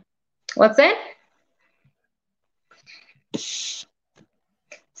 What's that?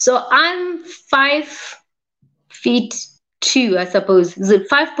 So I'm 5'2", I suppose. Is it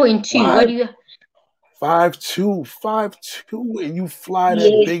 5.2? What do you? 5'2", and you fly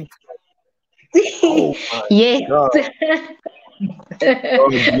that big. Oh my yes. God. God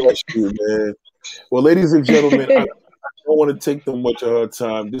bless you, man. Well, ladies and gentlemen, I don't want to take too much of her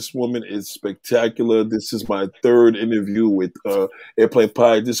time. This woman is spectacular. This is my 3rd interview with Airplane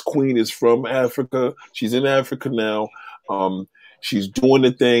Pilot. This queen is from Africa. She's in Africa now. She's doing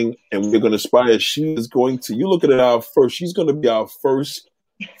the thing, and we're going to aspire. She is going to. You look at it first. She's going to be our first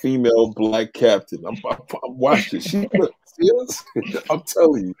female black captain. I'm watching. I'm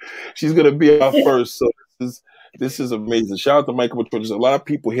telling you, she's going to be our first. So this is amazing. Shout out to Michael Matron. There's a lot of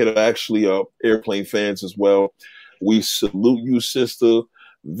people here that are actually airplane fans as well. We salute you, sister.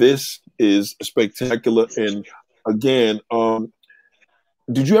 This is spectacular. And again,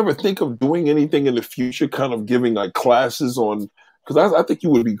 did you ever think of doing anything in the future, kind of giving like classes on? Because I think you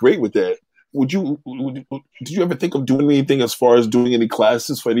would be great with that. Did you ever think of doing anything as far as doing any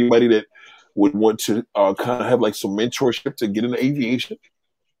classes for anybody that would want to kind of have like some mentorship to get into aviation?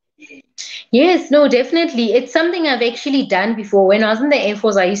 Yes, no, definitely. It's something I've actually done before. When I was in the Air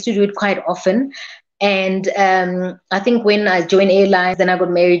Force, I used to do it quite often. And I think when I joined airlines, then I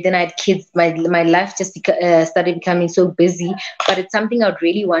got married, then I had kids, my life just started becoming so busy. But it's something I'd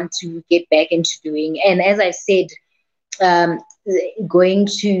really want to get back into doing. And as I said, going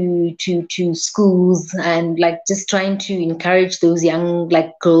to schools and like just trying to encourage those young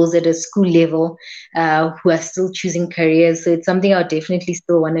like girls at a school level who are still choosing careers. So it's something I definitely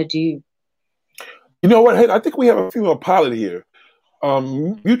still want to do. You know what? Hey, I think we have a female pilot here.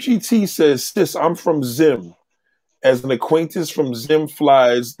 UGT says, "Sis, I'm from Zim. As an acquaintance from Zim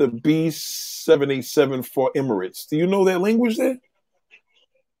flies the B787 for Emirates." Do you know that language there?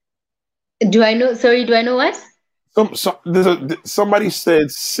 Do I know what? Somebody said,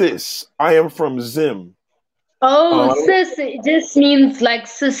 "Sis, I am from Zim." Oh, sis, it just means like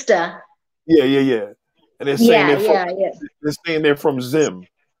sister. Yeah. And they're saying they're saying they're from Zim.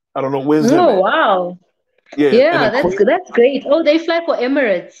 I don't know where Zim. Oh, wow. Yeah, that's great. Oh, they fly for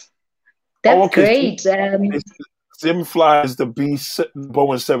Emirates. That's great. Zim flies the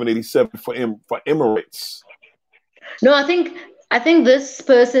Boeing 787 for Emirates. No, I think this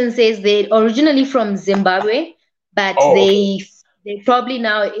person says they're originally from Zimbabwe, but they're probably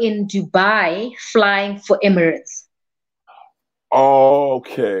now in Dubai flying for Emirates. Oh,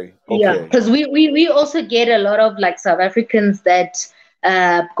 okay. Yeah, because we also get a lot of like South Africans that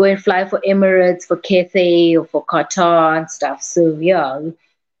go and fly for Emirates, for Cathay, or for Qatar and stuff. So yeah,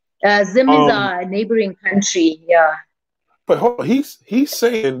 Zim is our neighboring country. Yeah. But hold on, he's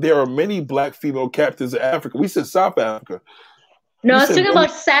saying there are many black female captains in Africa. We said South Africa. No, I was talking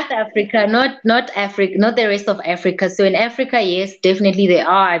about South Africa, not Africa, not the rest of Africa. So in Africa, yes, definitely there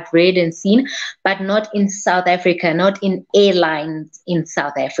are. I've read and seen, but not in South Africa, not in airlines in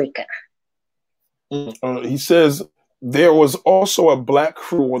South Africa. He says there was also a black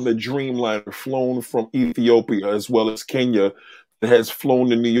crew on the Dreamliner flown from Ethiopia as well as Kenya that has flown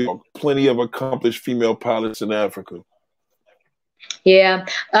to New York. Plenty of accomplished female pilots in Africa. Yeah,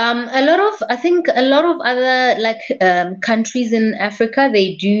 I think a lot of other countries in Africa,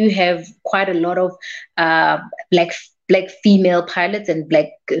 they do have quite a lot of black female pilots and black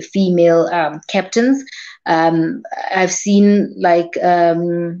female captains. I've seen I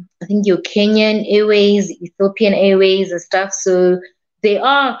think your Kenyan Airways, Ethiopian Airways and stuff. So they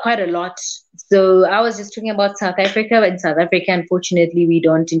are quite a lot. So I was just talking about South Africa, but in South Africa, unfortunately, we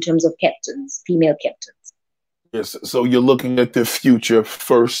don't in terms of captains, female captains. Yes, so you're looking at the future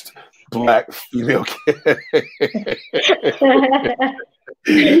first black female.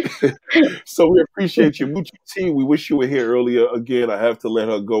 So we appreciate you, Muchi T. We wish you were here earlier. Again, I have to let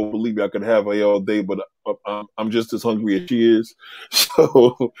her go. Believe me, I could have her all day, but I'm just as hungry as she is.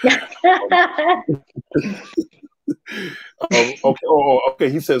 So, okay. Oh, okay.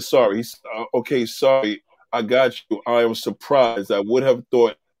 He says sorry. Okay. Sorry. I got you. I am surprised. I would have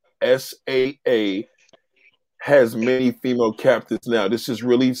thought SAA has many female captains now. This is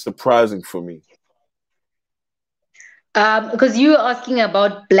really surprising for me. Because you are asking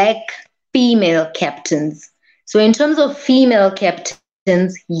about black female captains. So in terms of female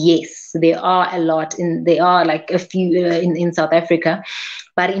captains, yes, there are a lot. There are like a few in South Africa.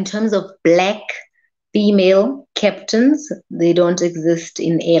 But in terms of black female captains, they don't exist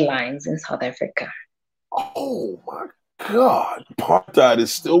in airlines in South Africa. Oh my God. Apartheid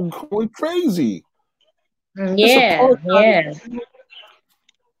is still going crazy. Yeah.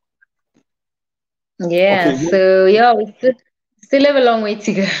 Okay, so yeah, we still have a long way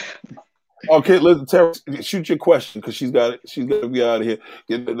to go. Okay, Tara, shoot your question because she's got to be out of here.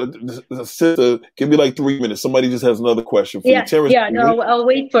 Sister, give me like 3 minutes. Somebody just has another question for you. Terrence, no, I'll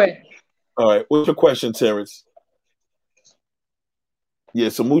wait for it. All right, what's your question, Terrence? Yeah,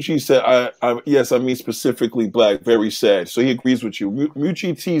 so Muchi said, yes, I mean specifically black, very sad. So he agrees with you.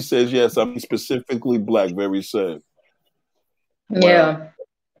 Muchi T says, yes, I mean specifically black, very sad. Wow. Yeah.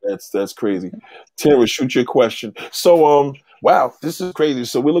 That's crazy. Tara, shoot your question. So, wow, this is crazy.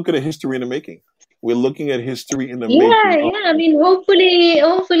 So we're looking at history in the making. We're looking at history in the making. Yeah. I mean, hopefully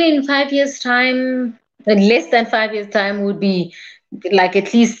in 5 years' time, less than 5 years' time would be like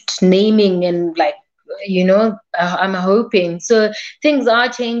at least naming and like, I'm hoping. So things are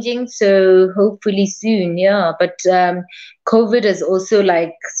changing. So hopefully soon, yeah. But COVID has also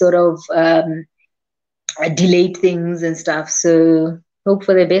like sort of delayed things and stuff. So hope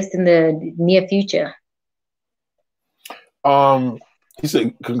for the best in the near future. He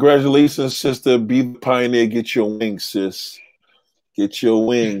said, congratulations, sister. Be the pioneer. Get your wings, sis. Get your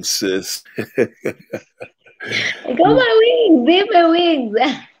wings, sis. I got my wings. They're my wings.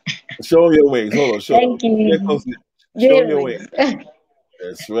 Show them your wings. Hold on. Show Thank them. you. Show them your wings.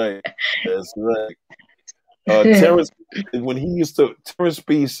 That's right. That's right. Terrence, Terrence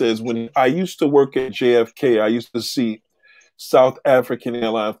B says, when I used to work at JFK, I used to see South African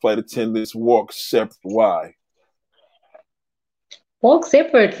airline flight attendants walk separate. Why? Walk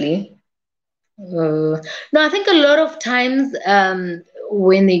separately? No, I think a lot of times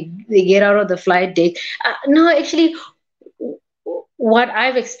when they get out of the flight deck, no, actually, what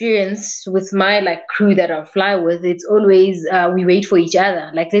I've experienced with my like crew that I fly with, it's always we wait for each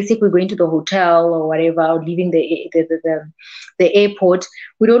other. Like let's say we're going to the hotel or whatever, or leaving the airport,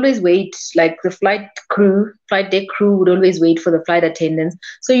 we'd always wait. Like the flight deck crew would always wait for the flight attendants.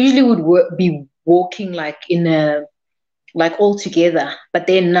 So usually would be walking like in a like all together. But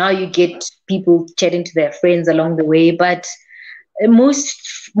then now you get people chatting to their friends along the way. But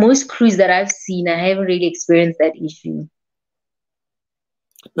most crews that I've seen, I haven't really experienced that issue.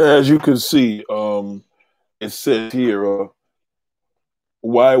 As you can see, it says here,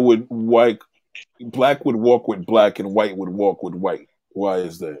 why would black would walk with black and white would walk with white? Why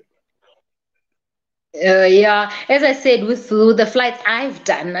is that? Yeah, as I said, with the flights I've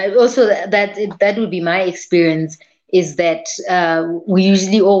done, also that would be my experience, is that we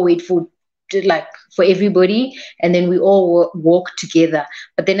usually all wait for everybody, and then we all walk together.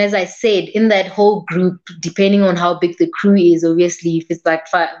 But then, as I said, in that whole group, depending on how big the crew is, obviously, if it's like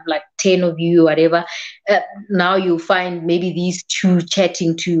 10 of you or whatever, now you'll find maybe these 2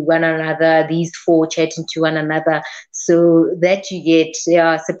 chatting to one another, these 4 chatting to one another. So that you get,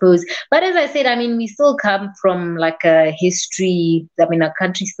 I suppose. But as I said, I mean, we still come from like a history. I mean, our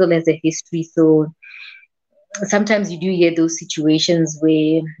country still has a history, so sometimes you do get those situations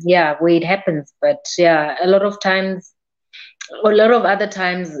where it happens. But a lot of other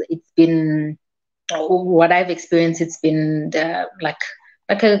times it's been, what I've experienced, it's been like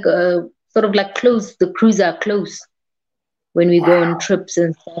a sort of like close. The crews are close when we go on trips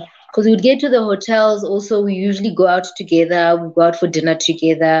and stuff. because we would get to the hotels. Also, we usually go out together. We go out for dinner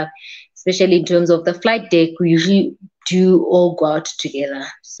together, especially in terms of the flight deck. We usually do all go out together.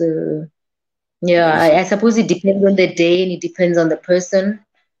 So, yeah, I suppose it depends on the day and it depends on the person.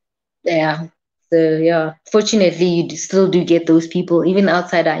 Yeah. So, yeah, fortunately, you still do get those people, even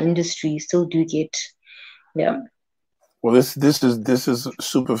outside our industry, you still do get, yeah. Well, this is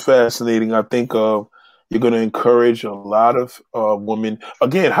super fascinating. I think you're going to encourage a lot of women.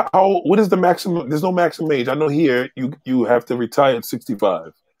 Again, what is the maximum? There's no maximum age. I know here you have to retire at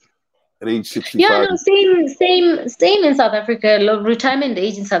 65. At age 65. Yeah, no, same in South Africa. Retirement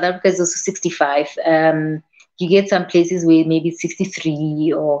age in South Africa is also 65. You get some places where maybe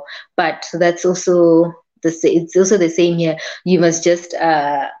 63, but that's also it's also the same here. You must just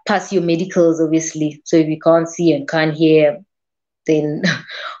pass your medicals, obviously. So if you can't see and can't hear, then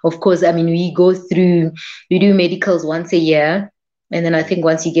of course, I mean, we do medicals once a year. And then I think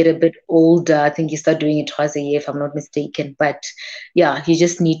once you get a bit older, I think you start doing it twice a year, if I'm not mistaken. But yeah, you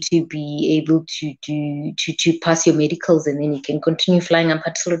just need to be able to pass your medicals, and then you can continue flying up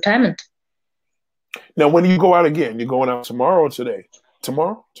until retirement. Now, when do you go out again? You're going out tomorrow or today?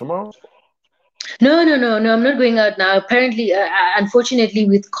 Tomorrow? No. I'm not going out now. Apparently, unfortunately,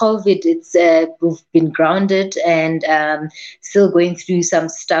 with COVID, we've been grounded and still going through some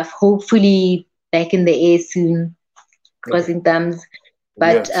stuff. Hopefully, back in the air soon. Crossing thumbs.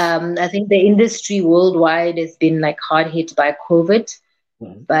 But yes. I think the industry worldwide has been like hard hit by COVID.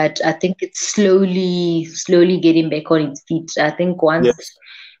 Mm-hmm. But I think it's slowly getting back on its feet. I think once,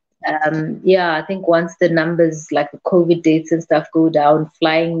 I think once the numbers like the COVID dates and stuff go down,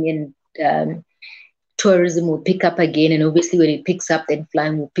 flying and tourism will pick up again. And obviously when it picks up, then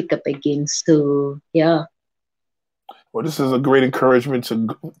flying will pick up again. So, yeah. Well, this is a great encouragement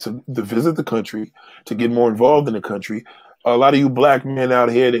to visit the country, to get more involved in the country. A lot of you black men out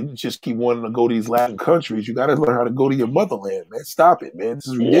here that just keep wanting to go to these Latin countries, you got to learn how to go to your motherland, man. Stop it, man. This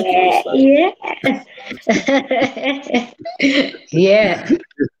is ridiculous. Yeah.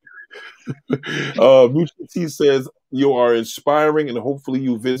 Muchi says you are inspiring, and hopefully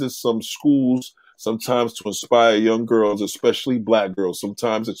you visit some schools sometimes to inspire young girls, especially black girls.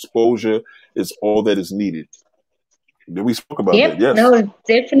 Sometimes exposure is all that is needed. We spoke about that, yes. No,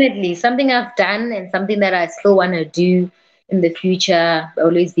 definitely. Something I've done and something that I still want to do in the future. I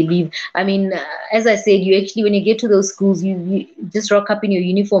always believe. I mean, as I said, you actually, when you get to those schools, you just rock up in your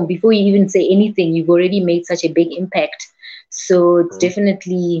uniform. Before you even say anything, you've already made such a big impact. So it's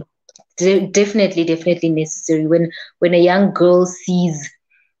definitely necessary. When a young girl sees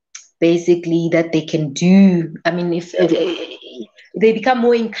basically that they can do, I mean, if they become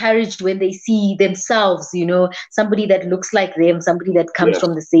more encouraged when they see themselves, somebody that looks like them, somebody that comes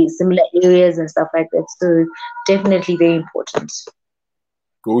from the same similar areas and stuff like that. So definitely very important.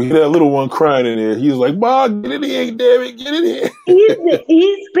 Well, we hear that little one crying in there. He's like, "Mom, get in here, damn it, get in here."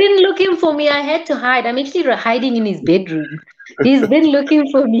 He's been looking for me. I had to hide. I'm actually hiding in his bedroom. He's been looking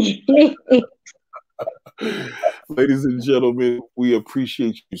for me. Ladies and gentlemen, we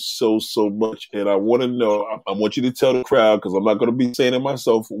appreciate you so much. And I want to know, I want you to tell the crowd, because I'm not going to be saying it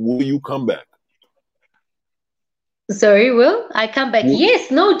myself, will you come back? Sorry, will I come back?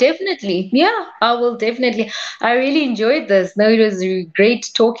 Yes, no, definitely. Yeah, I will definitely. I really enjoyed this. No, it was great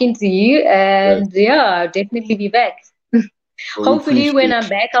talking to you. And I'll definitely be back. Hopefully when I'm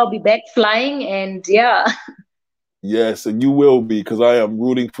back, I'll be back flying and Yes, and you will be, because I am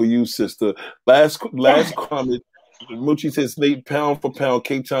rooting for you, sister. Last comment. Muchi says, Nate, pound for pound,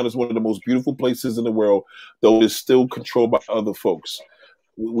 Cape Town is one of the most beautiful places in the world, though it's still controlled by other folks.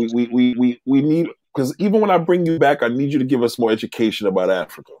 We need, because even when I bring you back, I need you to give us more education about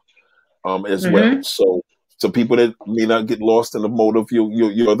Africa as well. So people that may not get lost in the motive,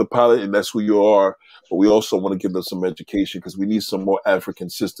 you're the pilot and that's who you are. But we also want to give them some education because we need some more African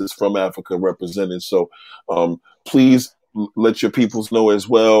sisters from Africa represented. So please let your peoples know as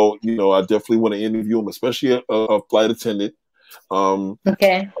well. I definitely want to interview them, especially a flight attendant.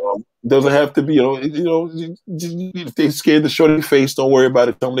 Okay. Doesn't have to be, if they scared to show their face, don't worry about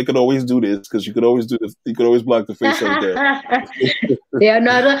it. Tell them they can always do this, because you could always do this. You could always block the face like that. Yeah,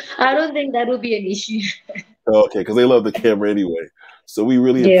 no, I don't think that will be an issue. Okay, because they love the camera anyway. So we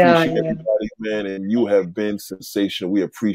really appreciate everybody, man, and you have been sensational. We appreciate